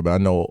dialogue there. But I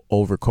know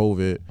over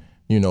COVID,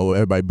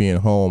 everybody being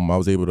home, I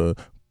was able to,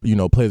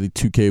 play the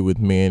 2K with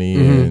Manny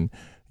and,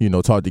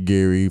 talk to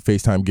Gary,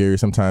 FaceTime Gary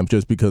sometimes,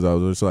 just because I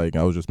was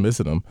just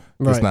missing him,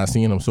 just not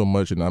seeing him so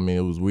much, and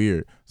it was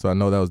weird. So I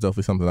know that was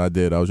definitely something I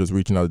did. I was just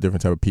reaching out to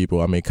different type of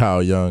people.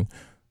 Kyle Young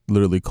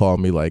literally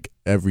called me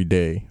every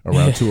day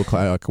around 2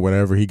 o'clock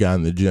whenever he got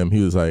in the gym.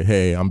 He was like,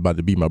 "Hey, I'm about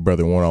to beat my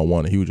brother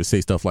one-on-one," and he would just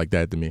say stuff like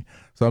that to me.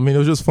 So it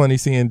was just funny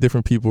seeing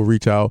different people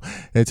reach out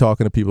and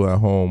talking to people at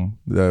home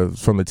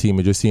from the team,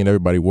 and just seeing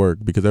everybody work,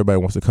 because everybody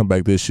wants to come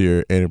back this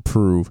year and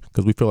improve,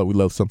 because we feel like we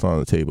left something on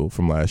the table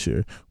from last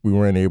year. We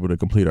weren't able to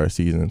complete our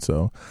season,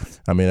 so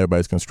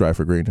everybody's going to strive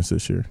for greatness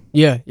this year.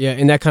 Yeah,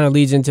 and that kind of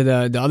leads into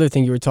the other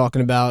thing you were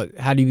talking about.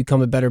 How do you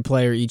become a better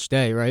player each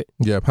day, right?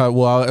 Yeah,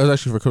 well, it was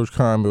actually for Coach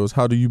Carm. It was,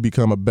 how do you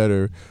become a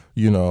better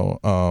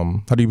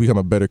how do you become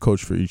a better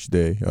coach for each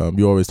day?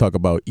 You always talk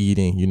about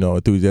eating,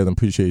 enthusiasm,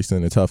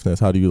 appreciation, and toughness.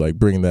 How do you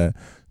bring that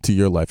to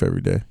your life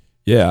every day?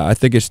 Yeah, I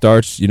think it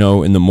starts,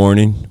 in the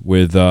morning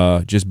with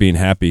just being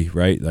happy,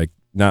 right?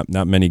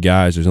 Not many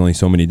guys. There's only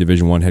so many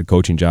Division I head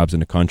coaching jobs in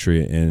the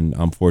country, and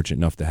I'm fortunate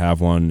enough to have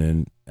one,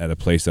 and at a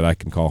place that I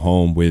can call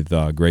home with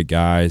great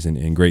guys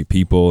and great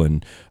people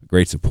and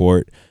great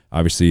support.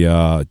 Obviously,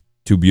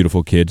 2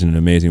 beautiful kids and an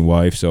amazing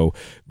wife. So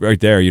right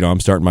there, I'm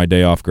starting my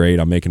day off great.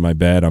 I'm making my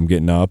bed. I'm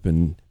getting up.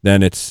 And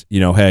then it's,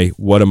 hey,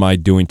 what am I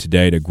doing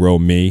today to grow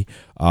me?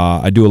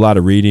 I do a lot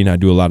of reading. I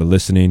do a lot of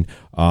listening.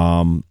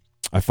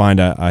 I find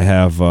I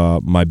have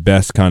my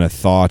best kind of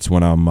thoughts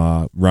when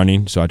I'm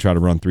running. So I try to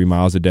run 3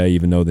 miles a day,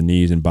 even though the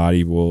knees and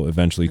body will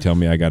eventually tell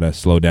me I got to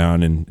slow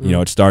down. And,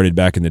 it started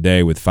back in the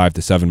day with 5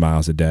 to 7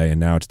 miles a day, and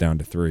now it's down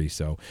to 3.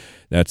 So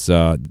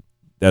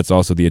that's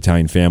also the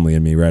Italian family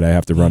in me, right? I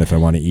have to run if I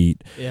want to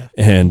eat. Yeah.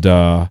 And,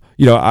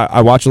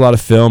 I watch a lot of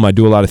film. I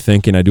do a lot of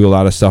thinking. I do a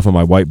lot of stuff on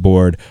my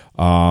whiteboard.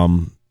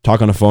 Talk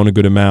on the phone a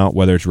good amount,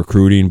 whether it's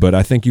recruiting. But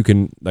I think you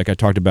can, like I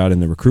talked about in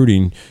the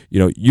recruiting,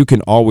 you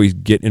can always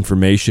get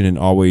information and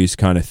always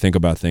kind of think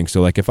about things.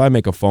 So, if I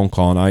make a phone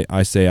call and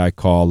I say I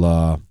call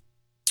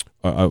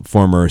a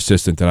former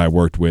assistant that I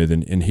worked with,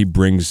 and he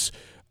brings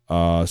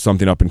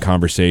something up in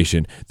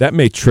conversation, that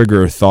may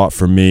trigger a thought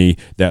for me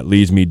that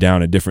leads me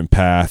down a different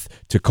path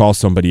to call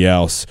somebody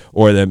else,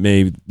 or that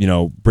may,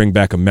 bring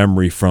back a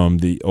memory from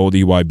the old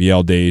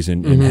EYBL days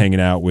and hanging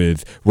out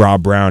with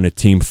Rob Brown at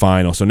team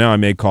final. So now I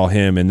may call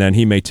him, and then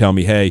he may tell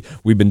me, "Hey,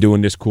 we've been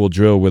doing this cool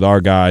drill with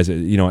our guys,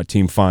 at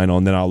team final,"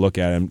 and then I'll look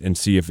at him and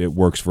see if it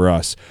works for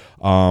us.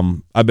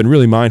 I've been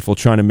really mindful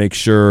trying to make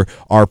sure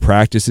our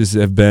practices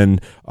have been,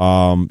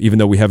 even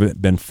though we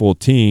haven't been full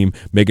team,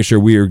 making sure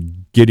we are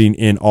getting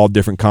in all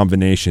different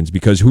combinations,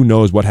 because who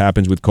knows what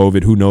happens with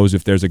COVID. Who knows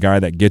if there's a guy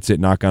that gets it,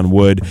 knock on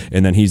wood,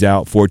 and then he's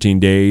out 14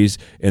 days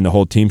and the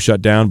whole team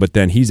shut down, but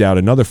then he's out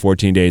another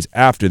 14 days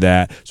after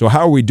that. So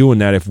how are we doing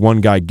that if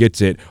one guy gets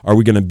it? Are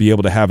we going to be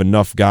able to have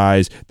enough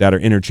guys that are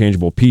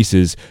interchangeable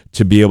pieces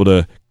to be able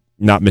to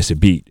not miss a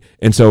beat?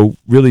 And so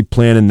really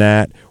planning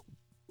that.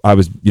 I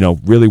was,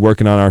 really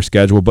working on our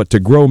schedule. But to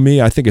grow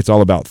me, I think it's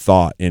all about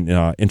thought and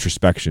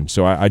introspection.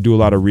 So I do a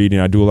lot of reading.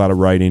 I do a lot of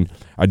writing.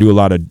 I do a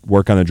lot of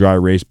work on the dry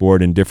erase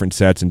board and different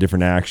sets and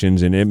different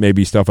actions. And it may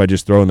be stuff I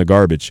just throw in the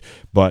garbage.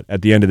 But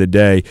at the end of the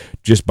day,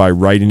 just by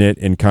writing it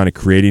and kind of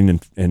creating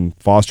and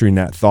fostering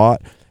that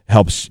thought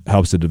helps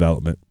the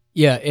development.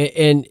 Yeah,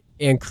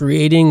 and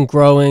creating,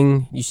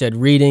 growing, you said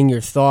reading, your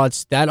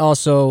thoughts, that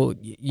also,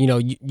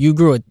 you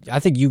grew I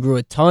think you grew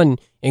a ton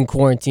in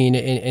quarantine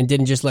and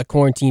didn't just let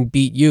quarantine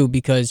beat you,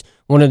 because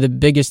one of the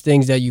biggest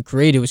things that you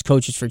created was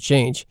Coaches for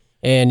Change.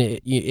 And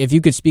if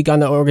you could speak on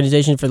the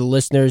organization for the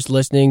listeners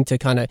listening to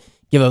kind of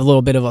give a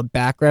little bit of a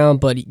background,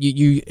 but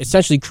you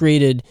essentially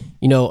created,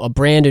 a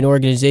brand, an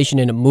organization,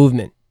 and a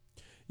movement.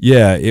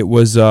 Yeah, it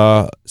was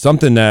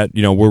something that,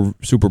 we're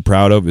super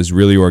proud of, is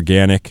really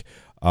organic.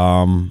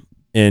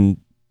 And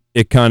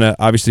it kind of,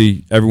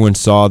 obviously everyone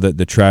saw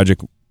the tragic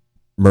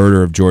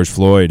murder of George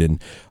Floyd, and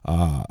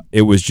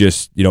it was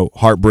just,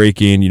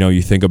 heartbreaking.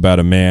 You think about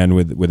a man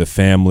with a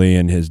family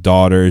and his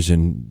daughters,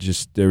 and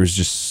just there was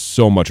just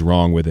so much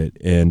wrong with it.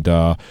 And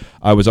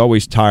I was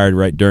always tired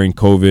right during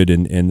COVID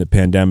and the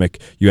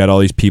pandemic. You had all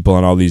these people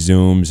on all these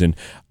Zooms, and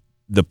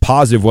the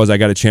positive was I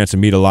got a chance to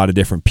meet a lot of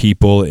different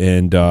people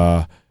and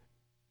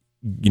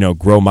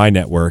grow my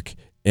network.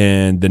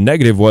 And the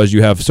negative was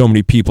you have so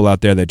many people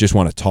out there that just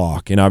want to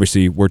talk. And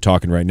obviously we're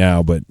talking right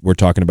now, but we're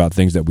talking about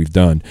things that we've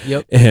done.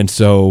 Yep. And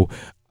so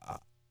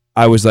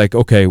I was like,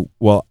 okay,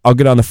 well, I'll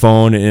get on the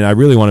phone, and I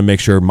really want to make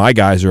sure my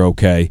guys are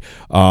okay.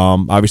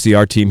 Obviously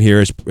our team here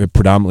is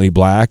predominantly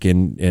black,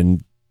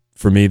 and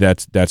for me,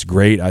 that's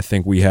great. I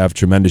think we have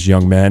tremendous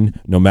young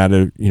men, no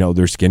matter,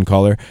 their skin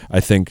color.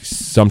 I think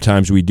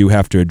sometimes we do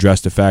have to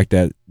address the fact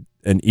that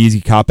an easy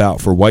cop-out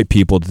for white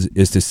people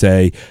is to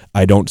say,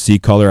 I don't see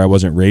color, I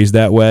wasn't raised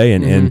that way,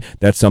 and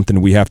that's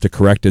something we have to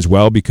correct as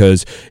well,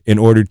 because in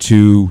order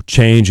to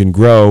change and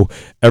grow,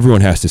 everyone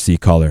has to see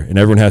color, and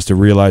everyone has to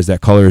realize that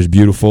color is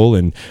beautiful,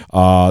 and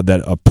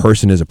that a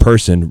person is a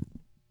person,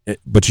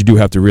 but you do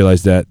have to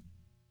realize that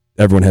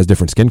everyone has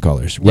different skin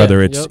colors,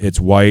 whether it's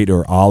white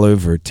or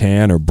olive or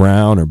tan or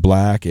brown or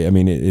black. I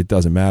mean, it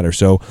doesn't matter.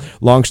 So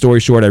long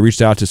story short, I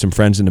reached out to some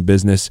friends in the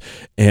business,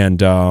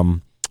 and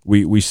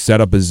we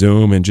set up a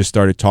Zoom and just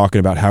started talking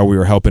about how we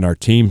were helping our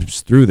teams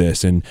through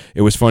this. And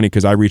it was funny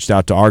because I reached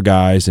out to our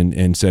guys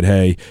and said,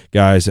 hey,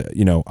 guys,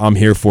 I'm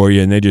here for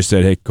you. And they just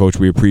said, hey, Coach,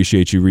 we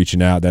appreciate you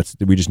reaching out.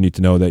 We just need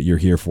to know that you're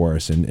here for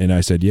us. And I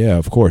said, yeah,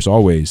 of course,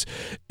 always.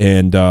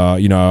 And,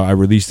 I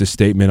released a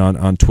statement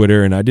on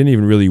Twitter, and I didn't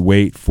even really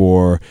wait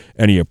for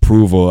any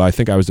approval. I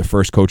think I was the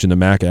first coach in the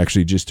MAC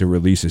actually just to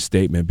release a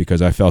statement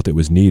because I felt it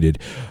was needed.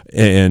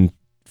 And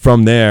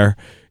from there,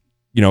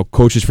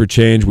 Coaches for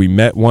Change, we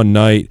met one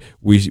night.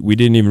 We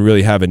didn't even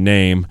really have a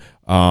name.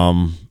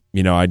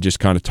 I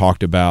just kind of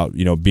talked about,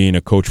 being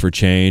a coach for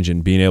change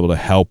and being able to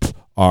help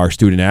our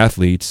student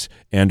athletes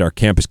and our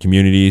campus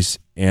communities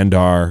and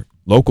our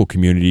local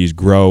communities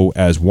grow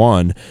as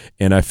one.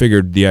 And I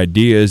figured the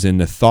ideas and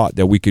the thought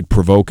that we could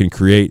provoke and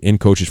create in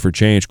Coaches for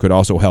Change could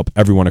also help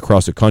everyone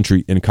across the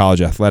country in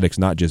college athletics,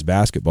 not just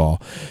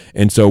basketball.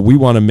 And so we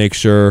want to make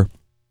sure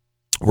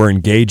we're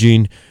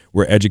engaging,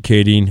 we're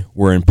educating,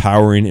 we're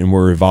empowering, and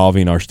we're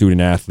evolving our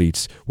student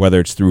athletes, whether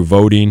it's through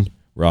voting,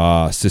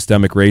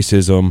 systemic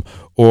racism,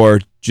 or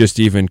just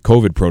even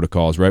COVID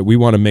protocols, right? We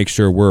want to make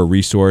sure we're a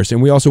resource,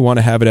 and we also want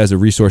to have it as a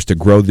resource to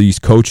grow these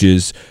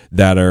coaches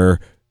that are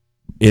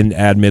in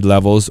mid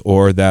levels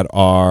or that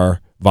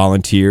are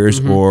volunteers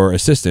or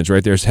assistants,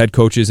 right? There's head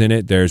coaches in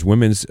it. There's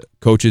women's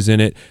coaches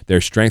in it.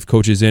 There's strength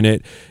coaches in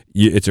it.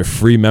 It's a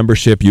free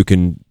membership. You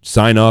can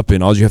sign up,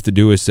 and all you have to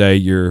do is say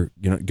you're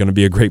going to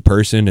be a great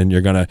person, and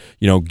you're going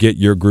to get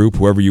your group,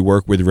 whoever you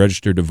work with,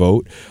 registered to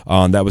vote.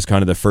 That was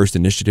kind of the first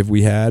initiative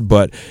we had,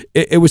 but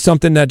it was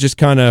something that just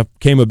kind of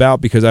came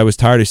about because I was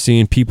tired of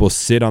seeing people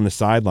sit on the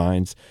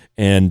sidelines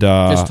and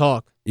just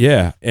talk.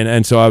 Yeah,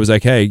 and so I was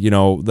like, hey,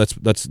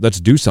 let's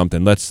do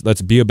something.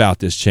 Let's be about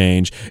this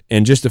change.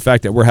 And just the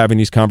fact that we're having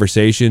these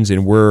conversations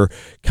and we're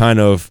kind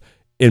of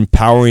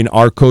empowering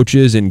our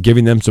coaches and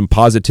giving them some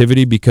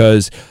positivity,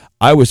 because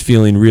I was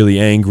feeling really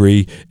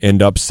angry and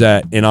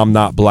upset, and I'm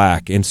not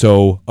black. And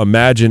so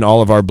imagine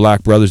all of our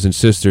black brothers and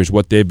sisters,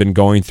 what they've been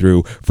going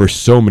through for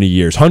so many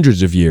years,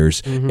 hundreds of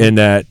years, and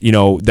that,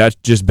 that's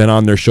just been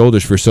on their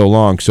shoulders for so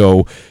long.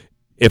 So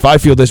if I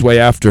feel this way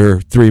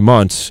after 3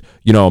 months,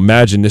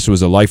 imagine this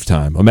was a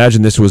lifetime.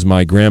 Imagine this was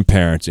my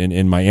grandparents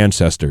and my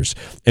ancestors.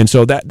 And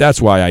so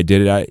that's why I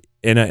did it.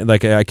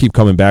 I keep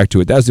coming back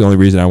to it. That's the only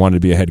reason I wanted to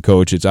be a head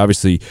coach. It's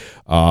obviously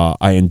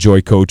I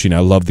enjoy coaching. I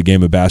love the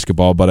game of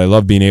basketball, but I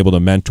love being able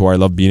to mentor. I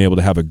love being able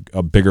to have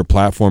a bigger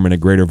platform and a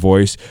greater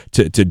voice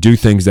to do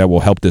things that will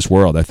help this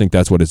world. I think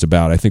that's what it's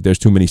about. I think there's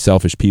too many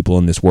selfish people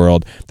in this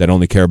world that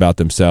only care about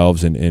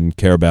themselves and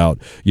care about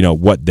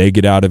what they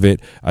get out of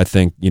it. I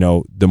think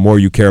the more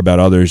you care about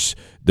others,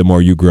 the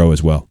more you grow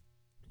as well.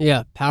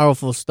 Yeah,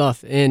 powerful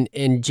stuff. And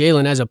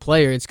Jalen, as a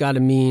player, it's got to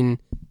mean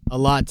a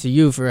lot to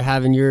you for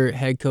having your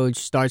head coach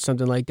start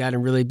something like that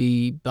and really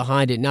be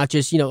behind it. Not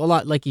just, a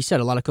lot, like you said,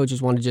 a lot of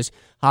coaches want to just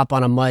hop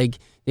on a mic,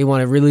 they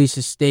want to release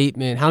a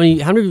statement. How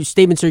many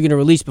statements are you going to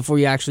release before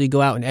you actually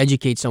go out and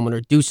educate someone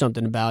or do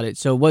something about it?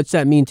 So what's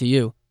that mean to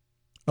you?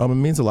 It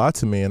means a lot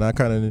to me, and I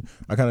kind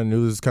of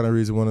knew this kind of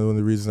reason. One of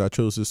the reasons I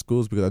chose this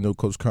school is because I knew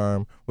Coach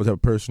Carm, what type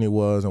of person he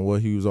was, and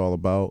what he was all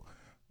about.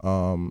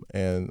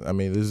 And I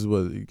mean, this is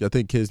what I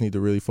think kids need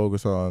to really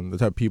focus on: the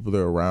type of people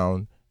they're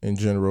around in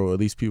general. At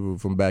least people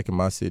from back in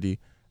my city,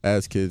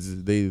 as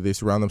kids, they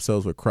surround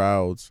themselves with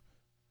crowds,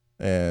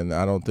 and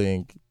I don't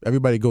think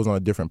everybody goes on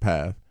a different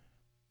path,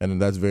 and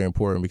that's very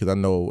important because I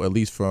know, at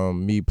least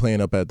from me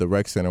playing up at the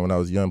rec center when I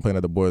was young, playing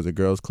at the Boys and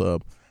Girls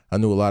Club. I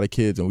knew a lot of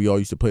kids, and we all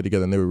used to play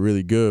together, and they were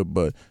really good,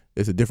 but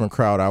it's a different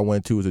crowd I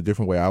went to. It's a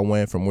different way I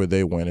went from where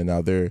they went, and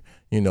now they're,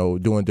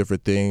 doing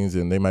different things,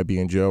 and they might be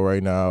in jail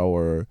right now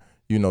or,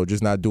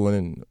 just not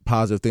doing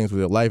positive things with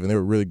their life, and they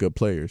were really good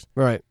players.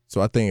 Right. So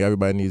I think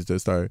everybody needs to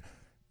start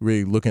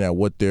really looking at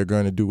what they're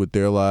going to do with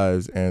their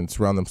lives and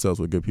surround themselves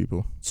with good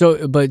people.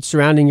 So, but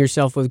surrounding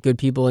yourself with good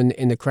people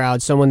in the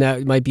crowd, someone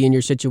that might be in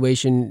your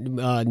situation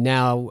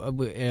now,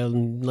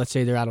 let's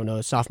say they're,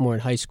 a sophomore in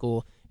high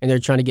school, and they're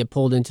trying to get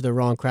pulled into the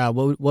wrong crowd,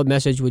 what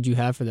message would you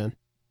have for them?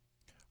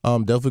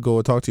 Definitely go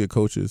and talk to your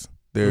coaches.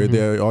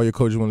 All your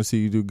coaches want to see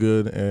you do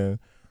good, and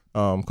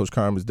Coach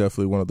Carm is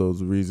definitely one of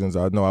those reasons.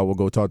 I know I will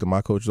go talk to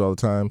my coaches all the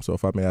time. So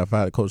if I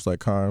had a coach like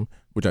Carm,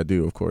 which I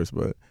do, of course,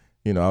 but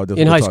I would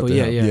definitely in high talk school, to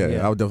him.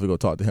 Yeah, I would definitely go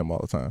talk to him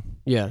all the time.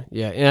 Yeah,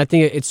 and I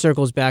think it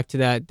circles back to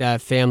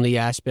that family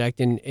aspect,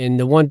 and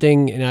the one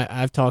thing, and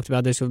I've talked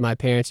about this with my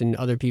parents and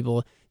other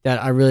people,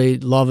 that I really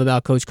love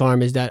about Coach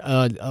Carm is that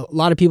a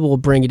lot of people will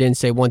bring it in and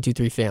say 1, 2,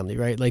 3 family,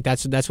 right? Like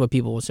that's what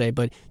people will say.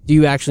 But do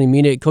you actually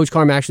mean it? Coach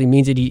Carm actually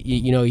means it.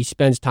 He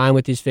spends time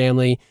with his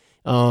family,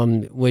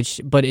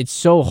 but it's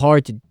so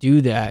hard to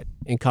do that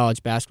in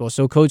college basketball.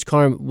 So Coach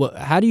Carm,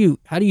 how do you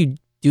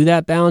do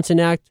that balancing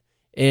act?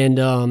 And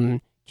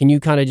can you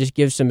kind of just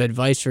give some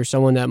advice for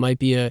someone that might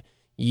be a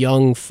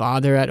young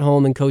father at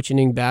home and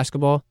coaching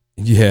basketball?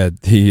 Yeah,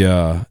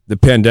 the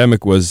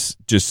pandemic was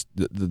just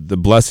the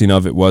blessing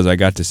of it was I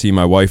got to see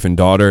my wife and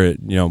daughter,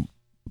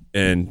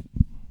 and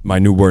my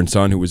newborn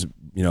son who was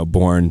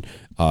born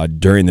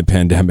during the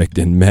pandemic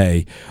in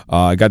May.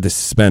 I got to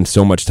spend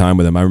so much time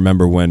with him. I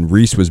remember when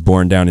Reese was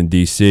born down in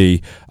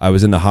D.C., I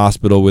was in the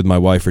hospital with my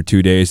wife for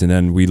 2 days, and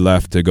then we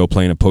left to go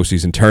play in a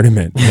postseason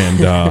tournament.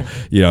 And,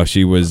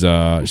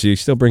 she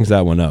still brings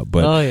that one up.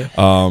 But,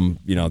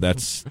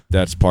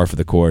 that's par for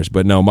the course.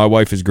 But, no, my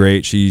wife is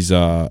great. She's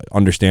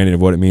understanding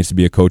of what it means to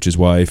be a coach's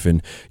wife.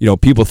 And,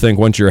 people think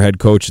once you're a head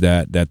coach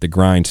that the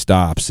grind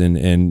stops.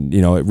 And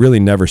it really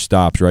never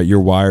stops, right?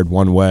 You're wired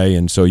one way,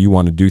 and so you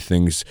want to do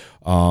things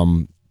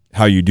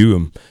how you do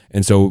them.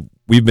 And so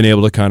we've been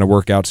able to kind of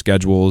work out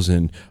schedules,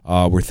 and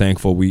we're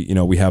thankful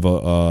we have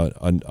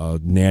a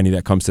nanny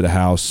that comes to the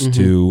house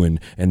too,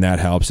 and that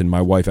helps. And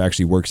my wife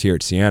actually works here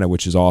at Siena,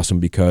 which is awesome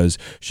because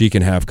she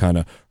can have kind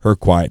of her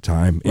quiet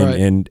time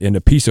and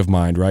a peace of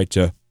mind, right?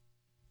 To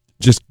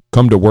just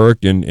come to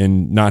work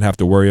and not have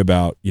to worry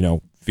about,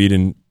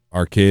 feeding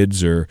our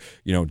kids or,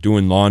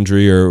 doing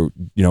laundry or,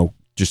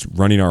 just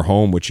running our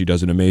home, which she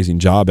does an amazing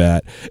job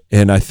at.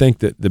 And I think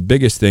that the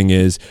biggest thing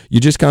is you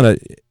just kind of,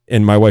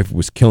 and my wife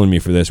was killing me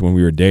for this when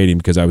we were dating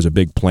because I was a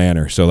big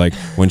planner. So like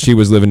when she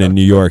was living in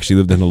New York, she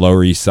lived in the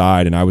Lower East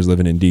Side, and I was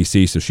living in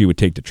DC, so she would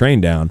take the train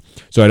down.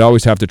 So I'd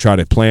always have to try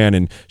to plan,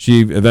 and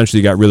she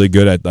eventually got really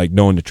good at like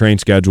knowing the train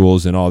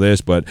schedules and all this.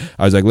 But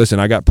I was like, listen,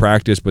 I got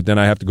practice, but then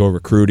I have to go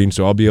recruiting,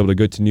 so I'll be able to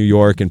go to New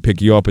York and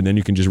pick you up, and then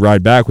you can just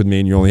ride back with me,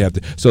 and you only have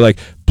to. So like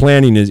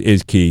planning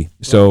is key.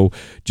 So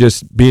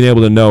just being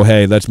able to know,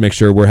 hey, let's make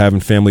sure we're having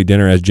family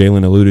dinner, as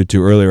Jalen alluded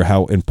to earlier,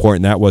 how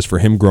important that was for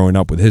him growing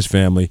up with his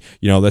family.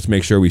 Let's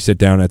make sure we sit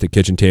down at the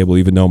kitchen table,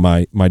 even though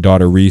my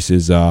daughter Reese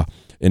is an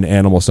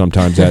animal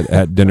sometimes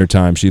at dinner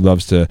time. She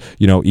loves to,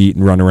 eat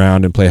and run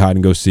around and play hide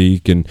and go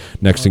seek. And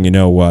next thing you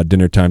know,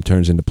 dinner time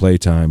turns into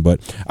playtime. But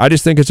I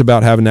just think it's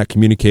about having that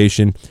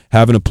communication,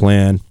 having a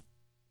plan.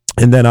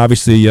 And then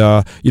obviously,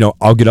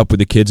 I'll get up with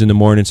the kids in the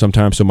morning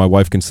sometimes so my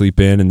wife can sleep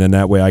in, and then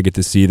that way I get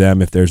to see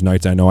them if there's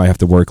nights I know I have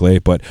to work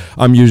late. But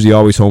I'm usually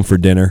always home for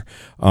dinner.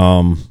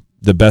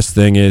 The best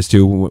thing is,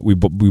 too, we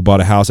bought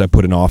a house. I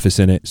put an office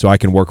in it so I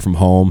can work from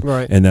home,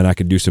 right. And then I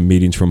could do some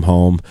meetings from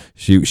home.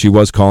 She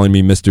was calling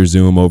me Mr.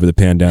 Zoom over the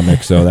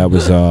pandemic, so that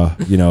was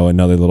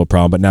another little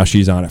problem. But now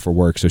she's on it for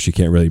work, so she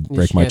can't really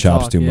break my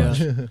chops too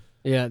much.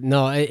 Yeah,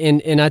 no,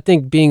 and I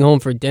think being home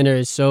for dinner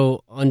is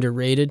so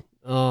underrated.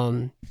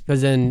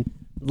 Because then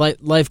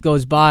life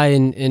goes by,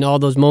 and all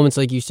those moments,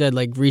 like you said,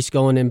 like Reese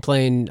going and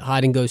playing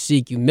hide and go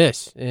seek, you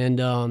miss,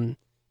 and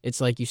it's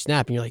like you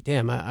snap, and you're like,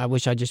 damn, I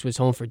wish I just was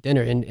home for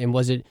dinner. And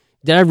did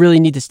I really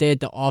need to stay at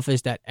the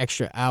office that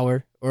extra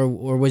hour,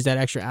 or was that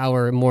extra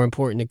hour more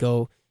important to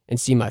go and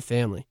see my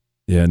family?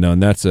 Yeah, no,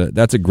 and that's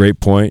a great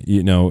point,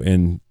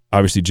 and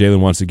obviously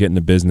Jalen wants to get in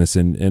the business,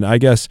 and I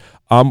guess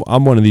I'm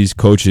one of these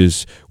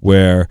coaches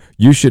where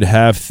you should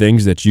have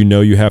things that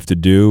you have to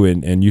do,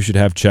 and you should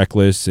have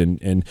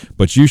checklists,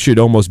 but you should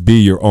almost be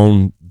your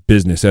own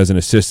business as an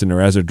assistant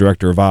or as a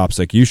director of ops.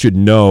 Like, you should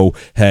know,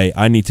 hey,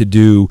 I need to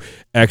do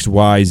X,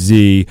 Y,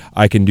 Z.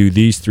 I can do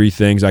these 3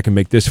 things. I can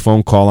make this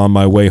phone call on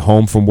my way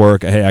home from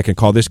work. Hey, I can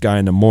call this guy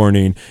in the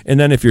morning. And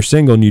then if you're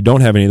single and you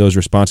don't have any of those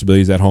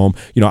responsibilities at home,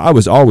 I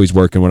was always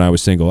working when I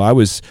was single. I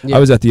was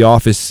at the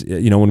office,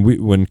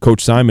 when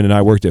Coach Simon and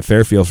I worked at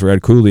Fairfield for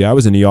Ed Cooley, I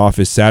was in the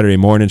office Saturday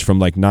mornings from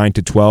like 9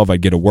 to 12.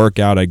 I'd get a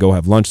workout. I'd go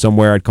have lunch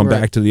somewhere. I'd come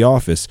back to the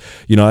office.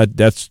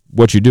 That's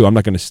what you do. I'm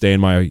not going to stay in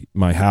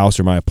my house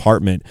or my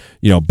apartment,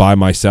 by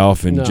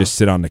myself and just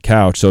sit on the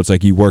couch. So it's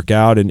like you work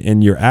out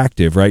and you're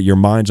active, right? Your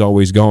mind's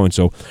always going.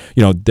 So,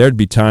 there'd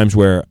be times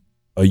where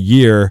a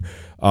year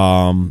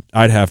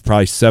I'd have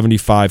probably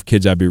 75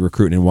 kids I'd be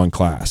recruiting in one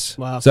class.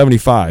 Wow.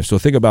 75. So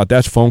think about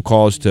that's phone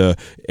calls to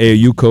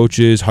AAU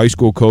coaches, high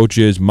school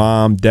coaches,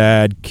 mom,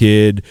 dad,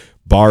 kid,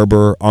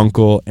 barber,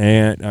 uncle,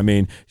 aunt. I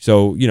mean,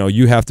 so,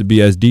 you have to be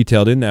as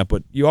detailed in that,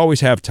 but you always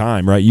have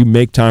time, right? You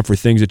make time for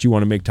things that you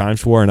want to make time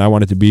for, and I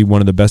wanted to be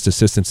one of the best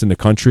assistants in the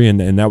country,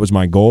 and that was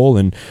my goal,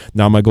 and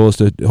now my goal is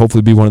to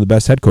hopefully be one of the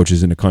best head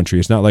coaches in the country.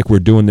 It's not like we're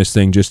doing this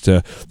thing just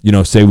to,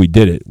 say we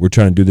did it. We're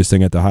trying to do this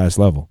thing at the highest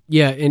level.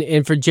 Yeah,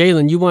 and for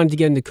Jalen, you wanted to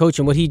get into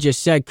coaching. What he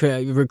just said,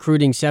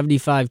 recruiting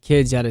 75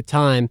 kids at a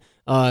time,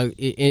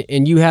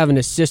 and you having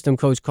a system,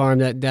 Coach Carm,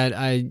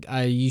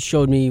 that you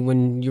showed me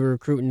when you were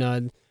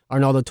recruiting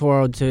Arnaldo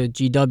Toro to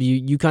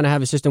GW. You kind of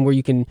have a system where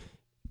you can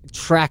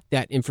track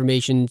that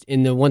information.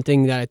 And the one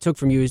thing that I took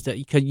from you is that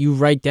you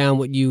write down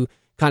what you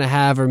kind of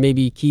have, or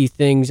maybe key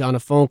things on a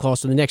phone call,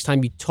 so the next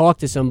time you talk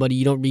to somebody,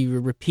 you don't be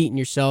repeating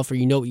yourself, or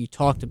what you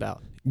talked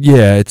about.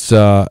 Yeah, it's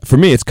for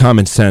me, it's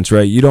common sense,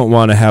 right? You don't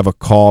want to have a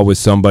call with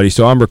somebody.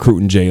 So I'm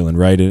recruiting Jalen,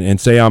 right? And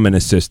say I'm an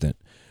assistant.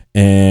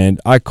 And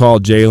I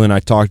called Jalen, I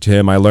talked to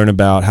him, I learned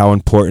about how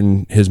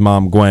important his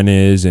mom Gwen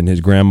is and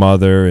his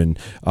grandmother, and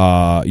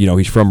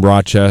he's from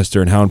Rochester,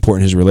 and how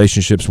important his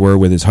relationships were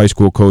with his high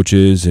school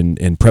coaches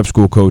and prep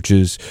school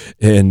coaches.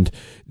 And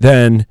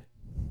then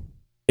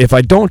if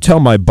I don't tell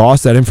my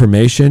boss that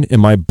information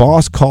and my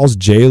boss calls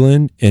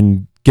Jalen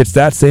and gets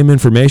that same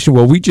information,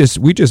 well, we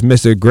just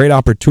miss a great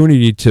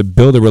opportunity to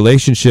build a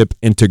relationship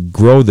and to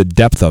grow the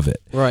depth of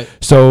it. Right.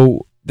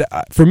 So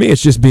for me,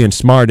 it's just being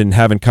smart and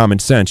having common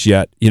sense.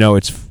 Yet,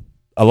 it's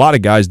a lot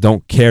of guys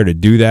don't care to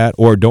do that,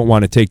 or don't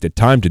want to take the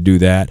time to do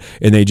that,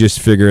 and they just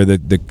figure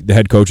that the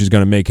head coach is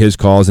going to make his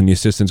calls and the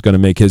assistant's going to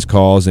make his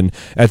calls. And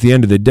at the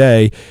end of the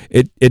day,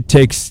 it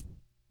takes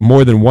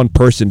more than one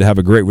person to have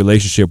a great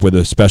relationship with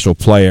a special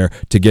player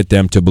to get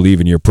them to believe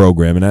in your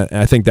program. And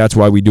I think that's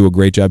why we do a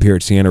great job here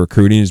at Siena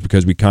Recruiting, is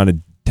because we kind of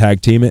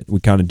tag team it. We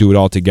kind of do it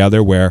all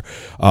together, where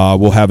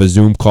we'll have a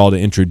Zoom call to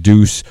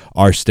introduce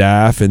our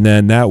staff, and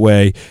then that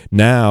way,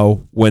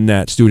 now when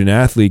that student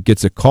athlete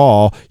gets a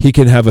call, he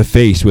can have a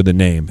face with a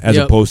name, as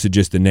opposed to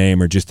just a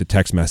name or just a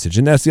text message.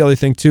 And that's the other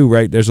thing too,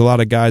 right? There's a lot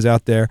of guys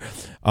out there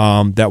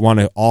that want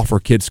to offer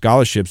kids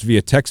scholarships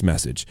via text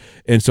message.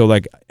 And so,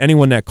 like,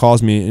 anyone that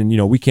calls me,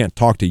 and we can't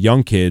talk to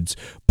young kids,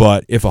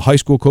 but if a high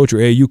school coach or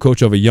AAU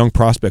coach of a young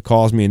prospect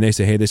calls me and they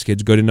say, hey, this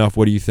kid's good enough,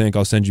 what do you think?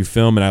 I'll send you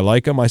film, and I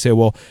like him. I say,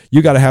 well,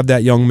 you got to have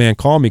that young man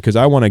call me, because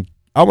I want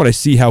to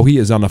see how he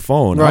is on the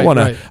phone. Right,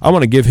 I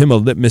want to give him a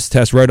litmus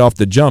test right off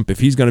the jump. If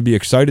he's going to be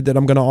excited that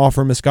I'm going to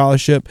offer him a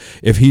scholarship,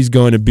 if he's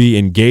going to be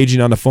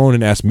engaging on the phone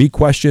and ask me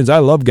questions. I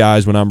love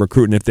guys when I'm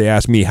recruiting if they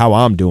ask me how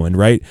I'm doing,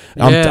 right?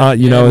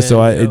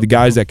 The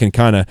guys that can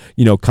kind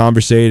of,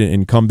 conversate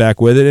and come back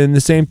with it. And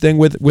the same thing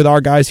with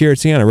our guys here at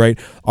Siena, right?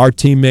 Our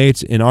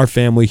teammates and our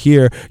family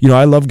here,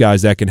 I love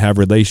guys that can have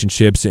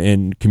relationships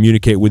and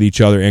communicate with each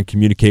other and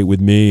communicate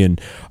with me.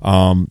 And,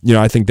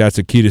 I think that's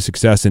a key to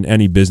success in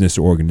any business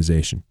or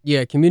organization.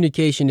 Yeah,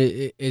 communication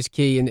is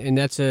key, and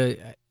that's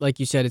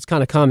like you said, it's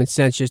kind of common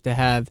sense just to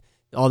have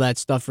all that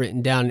stuff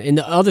written down. And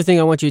the other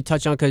thing I want you to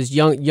touch on, because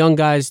young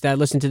guys that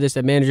listen to this,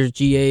 that managers,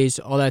 GAs,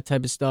 all that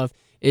type of stuff,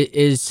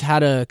 is how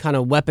to kind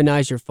of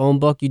weaponize your phone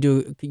book.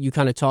 You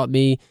kind of taught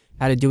me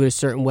how to do it a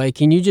certain way.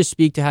 Can you just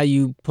speak to how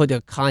you put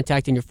a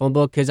contact in your phone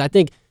book? Because I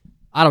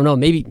don't know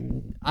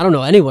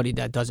anybody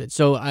that does it.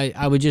 So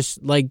I would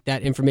just like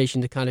that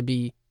information to kind of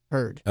be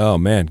heard. Oh,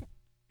 man.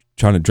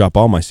 Trying to drop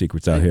all my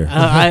secrets out here.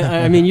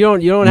 I mean, you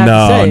don't have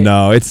to say.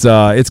 No,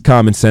 it's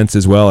common sense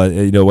as well.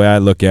 The way I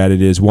look at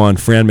it is, one,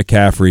 Fran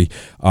McCaffrey,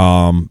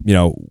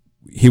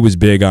 he was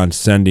big on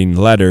sending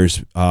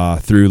letters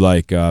through,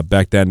 like,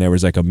 back then there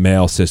was like a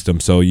mail system,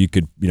 so you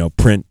could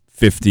print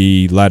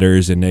 50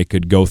 letters and they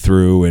could go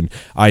through, and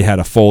I had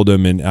to fold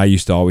them, and I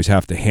used to always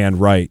have to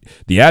handwrite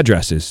the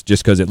addresses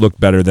just because it looked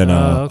better than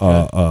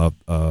a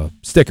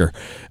sticker.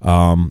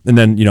 And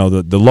then,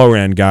 the lower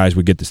end guys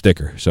would get the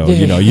sticker. So,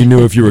 you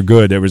knew if you were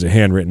good, there was a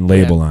handwritten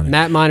label on it.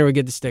 Matt Miner would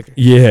get the sticker.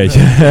 Yeah.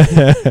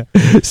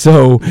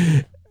 So,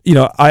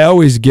 I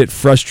always get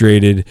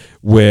frustrated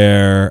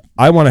where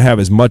I want to have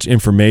as much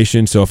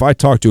information. So if I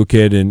talk to a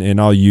kid, and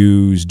I'll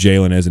use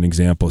Jalen as an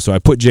example. So I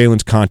put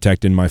Jalen's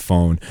contact in my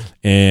phone,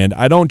 and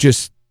I don't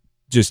just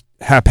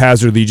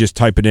haphazardly just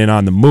type it in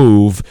on the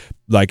move,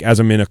 like as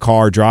I'm in a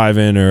car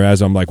driving or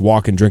as I'm like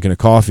walking, drinking a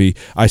coffee,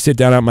 I sit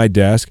down at my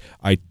desk,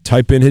 I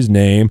type in his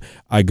name,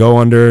 I go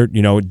under,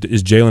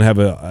 does Jalen have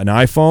an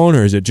iPhone,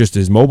 or is it just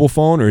his mobile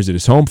phone, or is it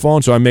his home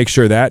phone? So I make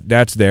sure that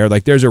that's there.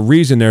 Like there's a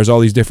reason there's all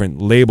these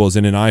different labels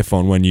in an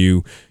iPhone when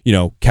you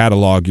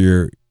catalog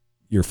your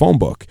phone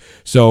book.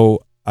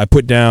 So I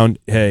put down,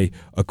 hey,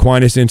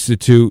 Aquinas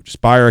Institute,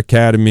 Spire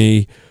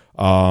Academy,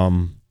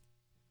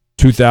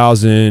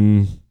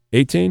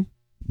 2018.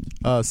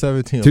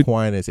 17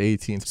 Aquinas,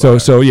 18 Spire.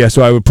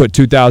 So I would put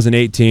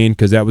 2018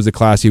 because that was the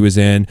class he was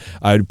in.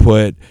 I'd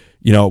put,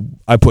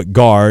 I put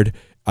guard.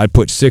 I'd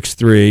put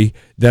 6'3".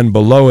 Then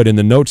below it in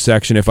the notes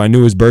section, if I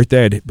knew his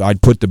birthday,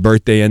 I'd put the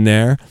birthday in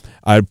there.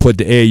 I'd put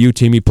the AAU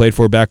team he played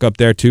for back up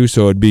there too.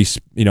 So it'd be,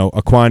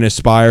 Aquinas,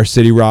 Spire,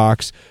 City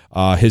Rocks,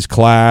 his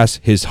class,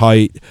 his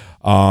height.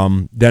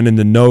 Then in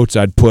the notes,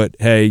 I'd put,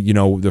 hey,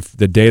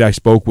 the date I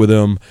spoke with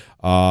him,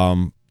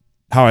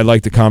 how I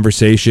like the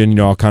conversation.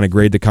 I'll kind of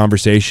grade the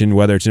conversation,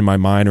 whether it's in my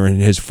mind or in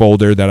his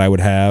folder that I would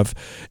have.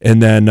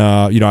 And then,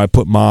 I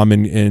put mom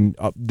and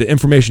the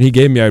information he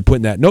gave me, I would put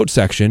in that note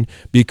section,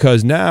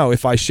 because now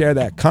if I share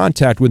that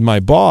contact with my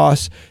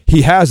boss,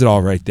 he has it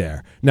all right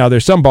there. Now,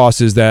 there's some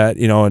bosses that,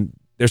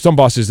 there's some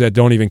bosses that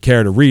don't even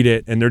care to read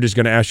it, and they're just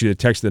going to ask you to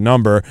text the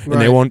number, and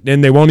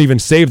right. they won't even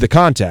save the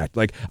contact.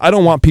 Like, I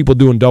don't want people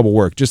doing double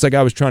work. Just like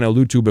I was trying to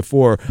allude to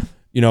before,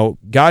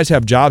 guys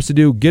have jobs to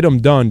do, get them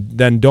done,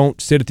 then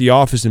don't sit at the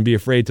office and be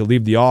afraid to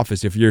leave the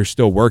office if you're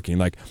still working.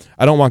 Like,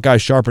 I don't want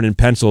guys sharpening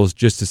pencils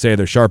just to say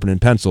they're sharpening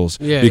pencils,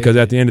 because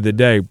at the end of the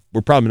day,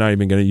 we're probably not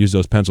even going to use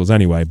those pencils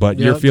anyway, but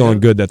you're feeling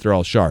good that they're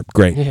all sharp.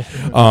 Great.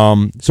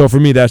 Yeah. So for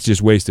me, that's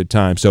just wasted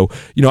time. So,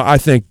 I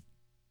think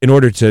in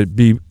order to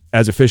be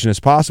as efficient as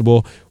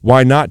possible,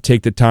 why not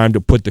take the time to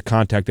put the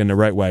contact in the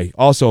right way?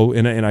 Also,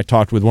 and I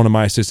talked with one of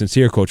my assistants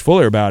here, Coach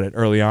Fuller, about it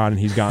early on, and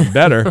he's gotten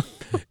better,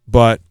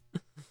 but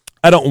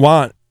I don't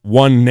want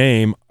one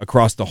name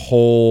across the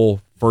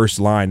whole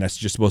first line that's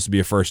just supposed to be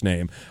a first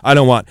name. I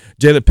don't want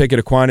Jalen Pickett,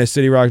 Aquinas,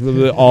 City Rock,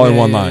 all in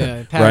one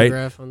line, right?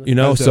 That's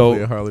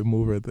definitely a Harley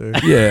move right there.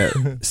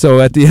 Yeah. So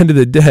at the end of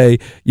the day,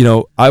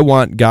 I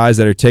want guys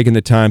that are taking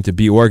the time to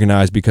be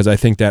organized, because I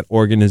think that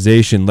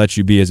organization lets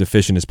you be as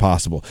efficient as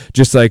possible.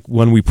 Just like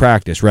when we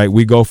practice, right?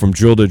 We go from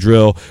drill to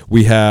drill.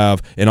 We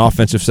have an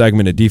offensive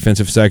segment, a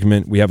defensive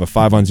segment. We have a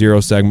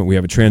 5-on-0 segment. We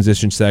have a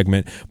transition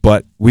segment.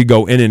 But we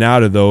go in and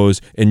out of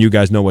those, and you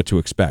guys know what to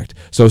expect.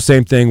 So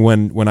same thing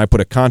when I put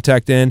a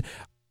contact in,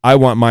 I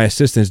want my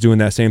assistants doing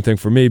that same thing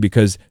for me,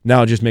 because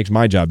now it just makes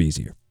my job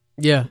easier.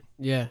 Yeah,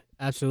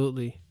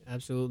 absolutely.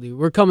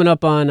 We're coming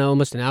up on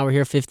almost an hour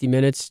here, 50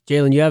 minutes.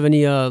 Jalen, you have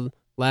any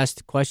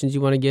last questions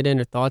you want to get in,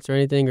 or thoughts or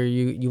anything, or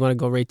you want to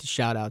go right to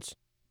shout-outs?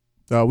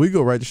 We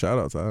go right to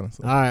shout-outs,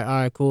 honestly. All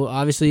right, cool.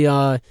 Obviously,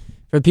 for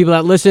the people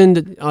that listened,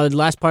 the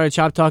last part of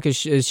Chop Talk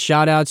is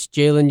shout-outs.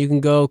 Jalen, you can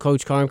go.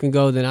 Coach Carm can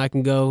go. Then I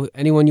can go.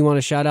 Anyone you want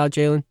to shout out,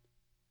 Jalen?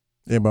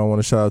 Anybody want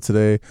to shout out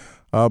today?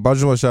 But I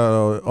just want to shout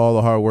out all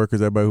the hard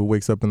workers, everybody who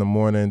wakes up in the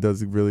morning and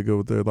does really good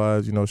with their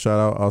lives. Shout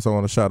out. I also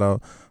want to shout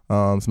out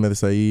Smith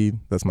Saeed.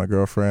 That's my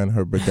girlfriend.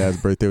 Her dad's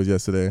birthday was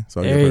yesterday,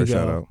 so I'll give her a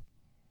shout out.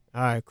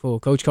 All right,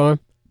 cool. Coach Carm?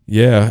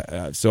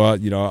 Yeah, so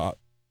I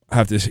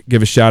have to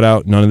give a shout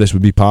out. None of this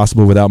would be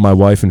possible without my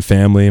wife and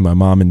family, my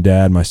mom and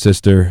dad, my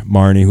sister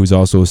Marnie, who's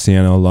also a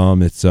Siena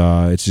alum. It's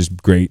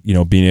just great,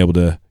 being able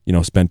to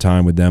spend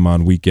time with them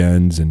on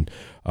weekends and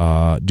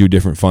do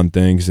different fun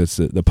things. That's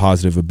the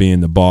positive of being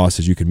the boss,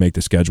 is you can make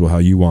the schedule how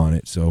you want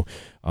it. So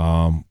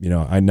I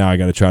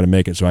got to try to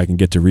make it so I can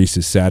get to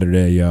Reese's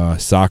Saturday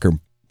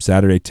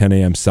 10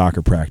 a.m.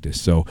 soccer practice.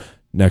 So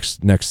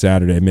next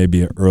Saturday,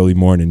 maybe an early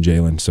morning,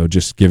 Jalen. So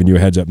just giving you a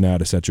heads up now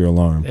to set your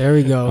alarm. There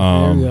we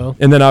go.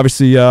 And then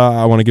obviously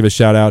I want to give a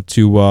shout out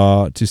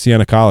to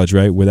Siena College,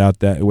 right? Without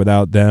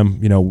them,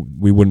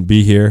 we wouldn't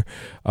be here.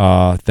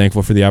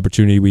 Thankful for the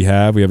opportunity we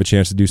have. We have a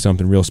chance to do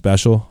something real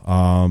special.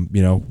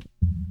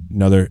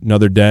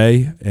 Another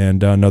day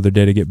and another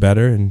day to get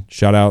better. And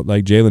shout out,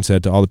 like Jalen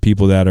said, to all the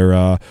people that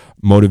are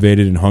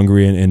motivated and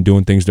hungry and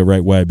doing things the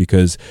right way,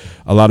 because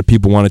a lot of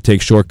people want to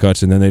take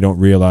shortcuts and then they don't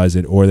realize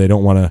it, or they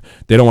don't want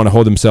to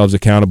hold themselves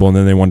accountable, and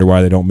then they wonder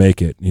why they don't make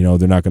it.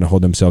 They're not going to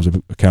hold themselves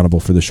accountable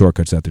for the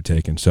shortcuts that they're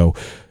taking. So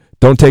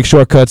don't take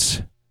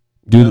shortcuts.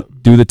 Do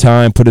the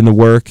time, put in the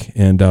work,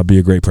 and be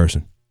a great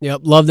person.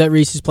 Yep, love that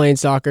Reese is playing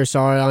soccer.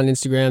 Saw it on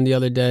Instagram the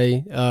other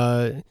day.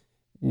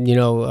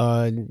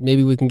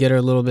 Maybe we can get her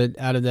a little bit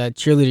out of that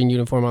cheerleading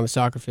uniform on the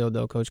soccer field,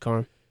 though, Coach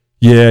Carm.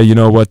 Yeah, you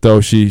know what though,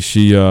 she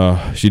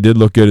did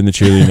look good in the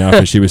cheerleading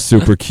outfit. She was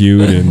super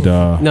cute, and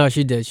no,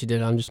 she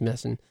did. I'm just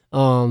messing.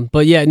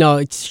 But yeah,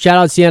 no. Shout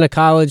out Siena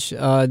College.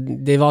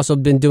 They've also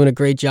been doing a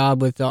great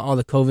job with all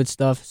the COVID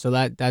stuff. So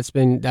that's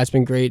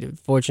been great.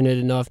 Fortunate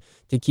enough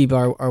to keep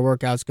our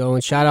workouts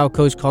going. Shout out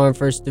Coach Carm,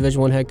 first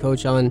Division I head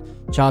coach on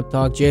Chop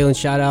Talk. Jalen,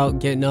 shout out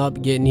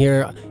getting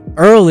here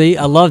early.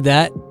 I love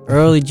that.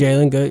 Early,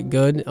 Jalen.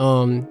 Good.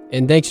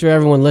 And thanks for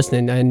everyone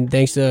listening. And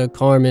thanks to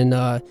Carm and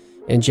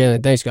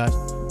Jalen. Thanks, guys.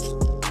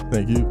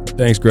 Thank you.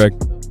 Thanks, Greg.